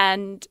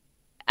 And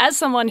as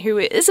someone who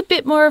is a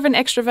bit more of an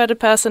extroverted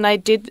person, I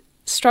did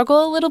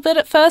struggle a little bit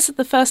at first at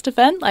the first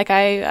event. Like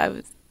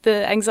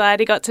the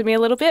anxiety got to me a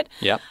little bit.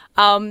 Yeah.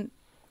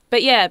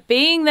 But yeah,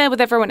 being there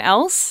with everyone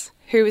else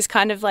who is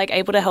kind of like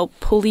able to help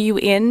pull you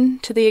in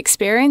to the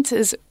experience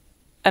is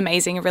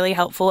amazing and really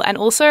helpful. And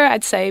also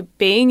I'd say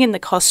being in the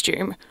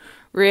costume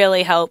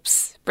really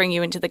helps bring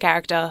you into the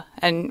character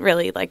and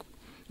really like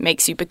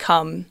makes you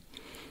become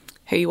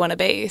who you want to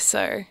be.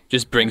 So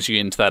just brings you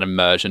into that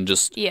immersion,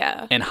 just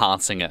yeah,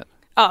 enhancing it.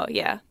 Oh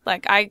yeah,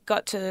 like I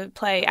got to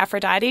play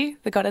Aphrodite,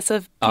 the goddess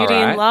of beauty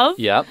and love.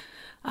 Yep.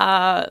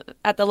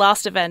 At the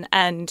last event,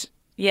 and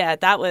yeah,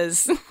 that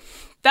was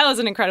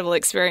an incredible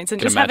experience,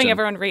 and just having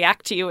everyone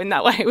react to you in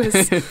that way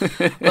was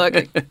look,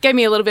 it gave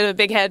me a little bit of a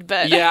big head,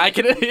 but yeah, I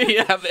can.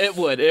 Yeah, it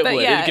would.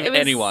 Yeah, it'd give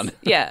anyone.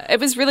 Yeah, it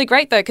was really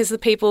great though because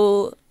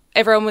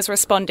everyone was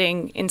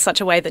responding in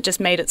such a way that just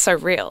made it so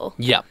real.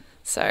 Yeah.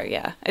 So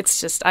yeah, it's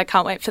just I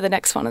can't wait for the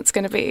next one. It's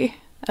going to be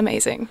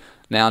amazing.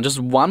 Now, just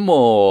one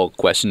more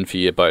question for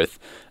you both.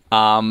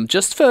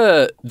 Just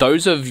for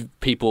those of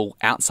people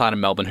outside of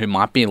Melbourne who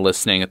might be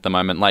listening at the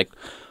moment, like,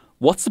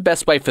 what's the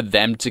best way for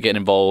them to get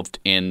involved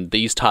in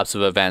these types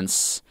of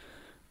events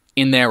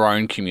in their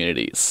own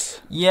communities?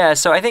 Yeah,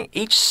 so I think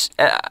each,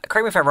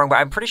 correct me if I'm wrong, but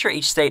I'm pretty sure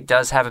each state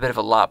does have a bit of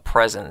a LARP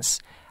presence.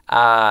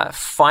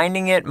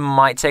 Finding it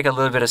might take a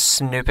little bit of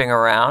snooping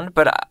around,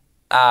 but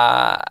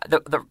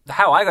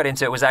how I got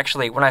into it was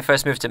actually when I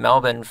first moved to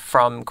Melbourne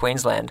from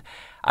Queensland.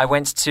 I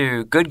went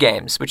to Good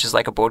Games, which is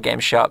like a board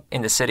game shop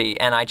in the city,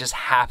 and I just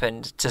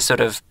happened to sort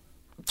of,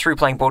 through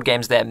playing board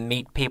games there,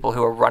 meet people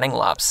who are running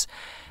LARPs.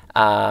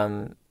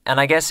 And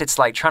I guess it's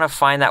like trying to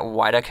find that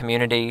wider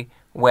community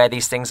where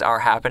these things are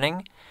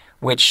happening,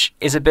 which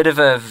is a bit of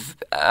a,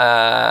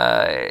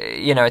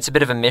 it's a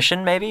bit of a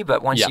mission maybe,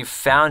 but once you've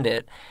found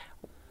it,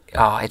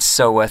 it's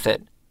so worth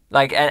it.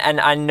 Like,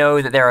 and I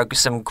know that there are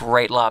some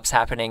great LARPs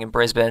happening in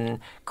Brisbane,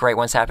 great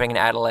ones happening in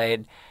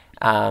Adelaide,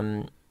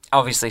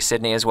 obviously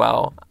Sydney as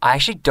well. I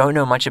actually don't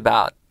know much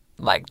about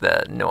like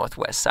the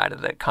northwest side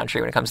of the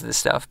country when it comes to this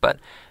stuff, but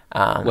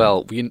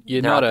well,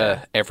 you're not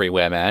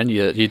everywhere, man.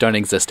 You don't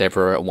exist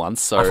everywhere at once.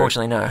 So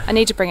unfortunately, no. I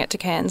need to bring it to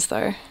Cairns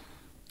though.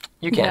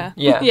 You can,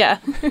 yeah.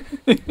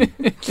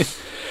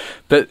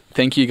 But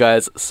thank you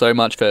guys so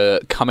much for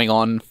coming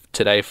on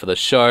today for the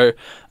show.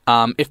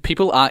 If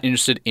people are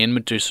interested in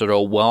Medusa at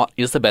all, what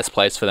is the best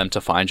place for them to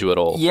find you at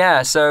all?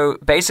 Yeah, so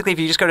basically if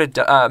you just go to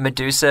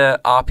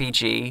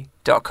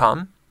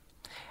medusarpg.com,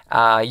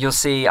 you'll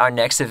see our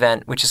next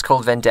event, which is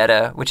called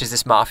Vendetta, which is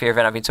this mafia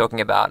event I've been talking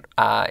about,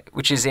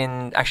 which is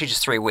in actually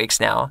just 3 weeks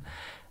now,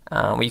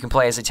 where you can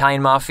play as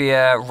Italian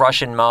mafia,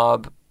 Russian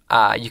mob,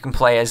 you can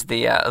play as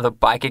the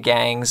biker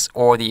gangs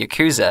or the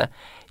Yakuza.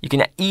 You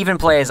can even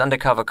play as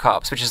undercover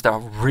cops, which is the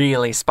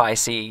really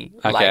spicy,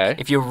 like,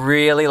 if you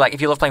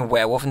love playing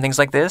werewolf and things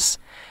like this,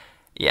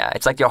 yeah,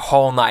 it's like your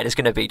whole night is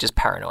going to be just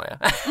paranoia.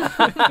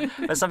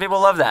 But some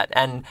people love that.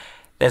 And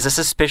there's a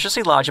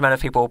suspiciously large amount of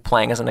people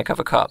playing as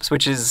undercover cops,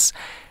 which is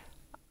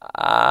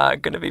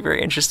going to be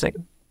very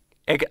interesting.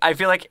 I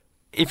feel like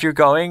if you're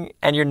going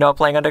and you're not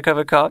playing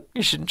undercover cop,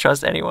 you shouldn't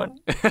trust anyone.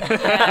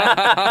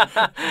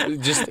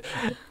 Just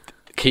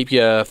keep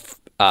your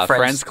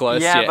friends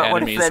close, yeah, your but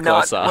what if enemies they're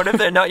closer. not? What if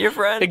they're not your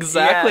friend?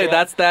 Exactly.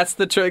 Yeah. That's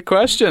the trick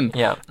question.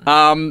 Yeah.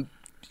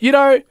 You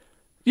know,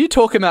 you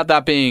talking about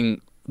that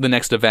being the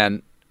next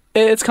event,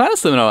 it's kind of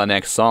similar to our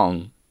next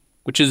song,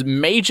 which is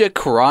Major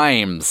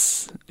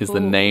Crimes is the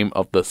name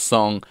of the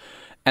song.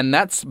 And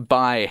that's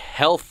by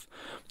Health.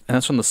 And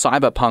that's from the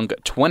Cyberpunk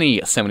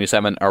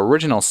 2077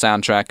 original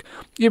soundtrack.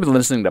 You've been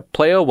listening to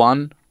Player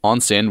One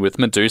on Sin with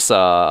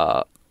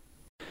Medusa.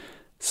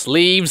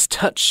 Sleeves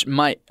Touch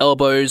My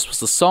Elbows was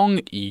the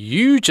song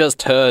you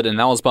just heard, and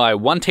that was by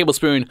 1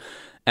 Tablespoon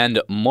and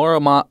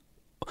Morawai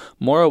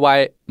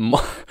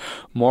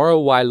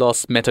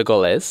Los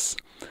Metagoles.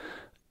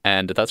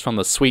 And that's from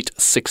the Sweet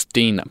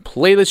 16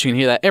 playlist. You can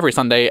hear that every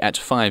Sunday at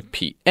 5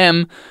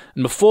 p.m.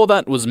 And before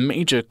that was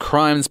Major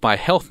Crimes by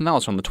Health, and that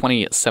was from the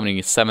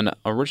 2077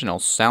 original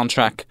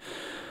soundtrack.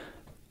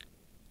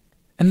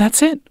 And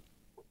that's it.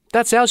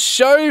 That's our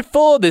show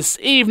for this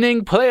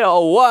evening. Player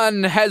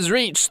One has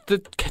reached the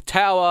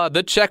tower,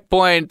 the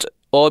checkpoint,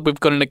 or we've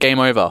gotten a game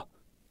over.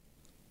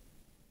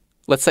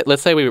 Let's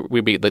say we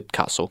beat the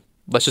castle.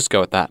 Let's just go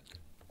with that.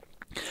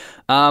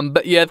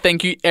 But yeah,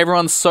 thank you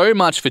everyone so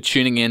much for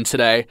tuning in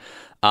today.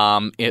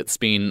 It's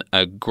been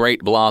a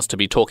great blast to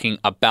be talking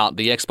about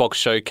the Xbox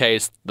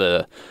Showcase.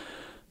 Why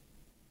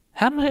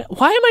am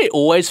I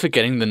always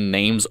forgetting the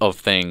names of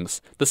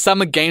things? The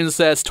Summer Games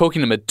Fest,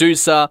 talking to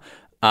Medusa.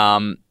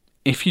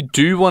 If you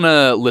do want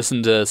to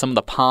listen to some of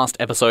the past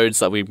episodes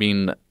that we've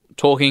been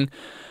talking,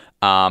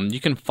 you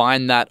can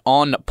find that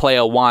on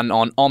Player One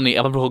on Omni,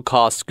 Apple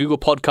Podcasts, Google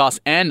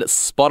Podcasts, and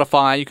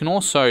Spotify. You can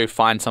also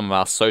find some of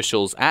our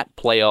socials at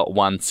Player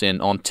One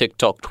Sin on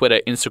TikTok,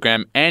 Twitter,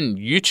 Instagram, and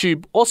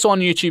YouTube. Also on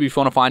YouTube, if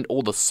you want to find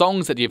all the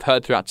songs that you've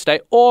heard throughout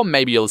today, or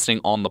maybe you're listening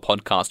on the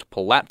podcast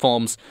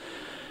platforms,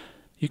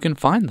 you can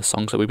find the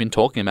songs that we've been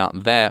talking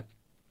about there.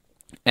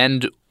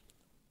 And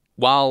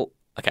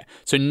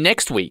so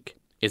next week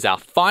is our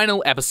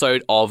final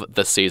episode of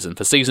the season,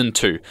 for Season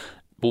 2.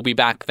 We'll be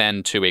back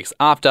then 2 weeks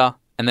after,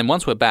 and then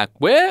once we're back,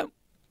 we're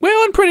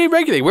on pretty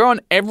regularly. We're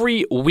on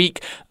every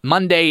week,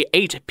 Monday,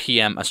 8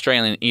 p.m.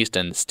 Australian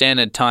Eastern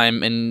Standard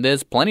Time, and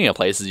there's plenty of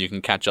places you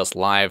can catch us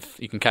live.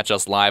 You can catch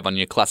us live on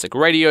your classic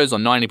radios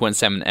on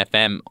 90.7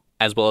 FM,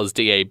 as well as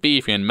DAB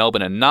if you're in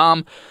Melbourne and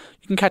Naarm.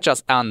 You can catch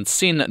us on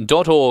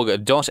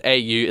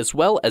sin.org.au, as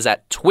well as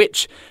at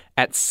Twitch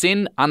at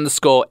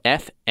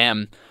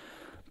sin_FM.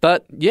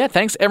 But yeah,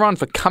 thanks everyone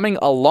for coming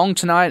along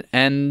tonight,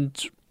 and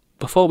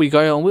before we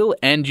go on, we'll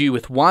end you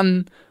with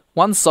one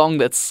song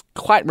that's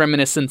quite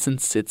reminiscent,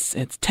 since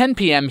it's 10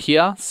 p.m.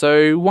 here,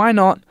 so why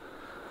not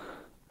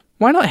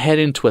head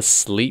into a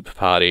Sleep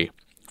Party,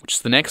 which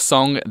is the next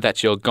song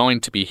that you're going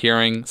to be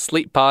hearing.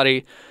 Sleep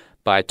Party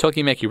by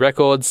Tokimeki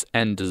Records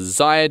and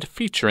Desired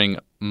featuring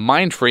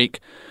Mind Freak.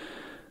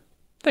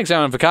 Thanks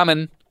everyone for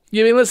coming.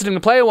 You've been listening to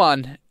Player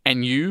One,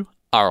 and you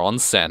are on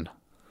Sen.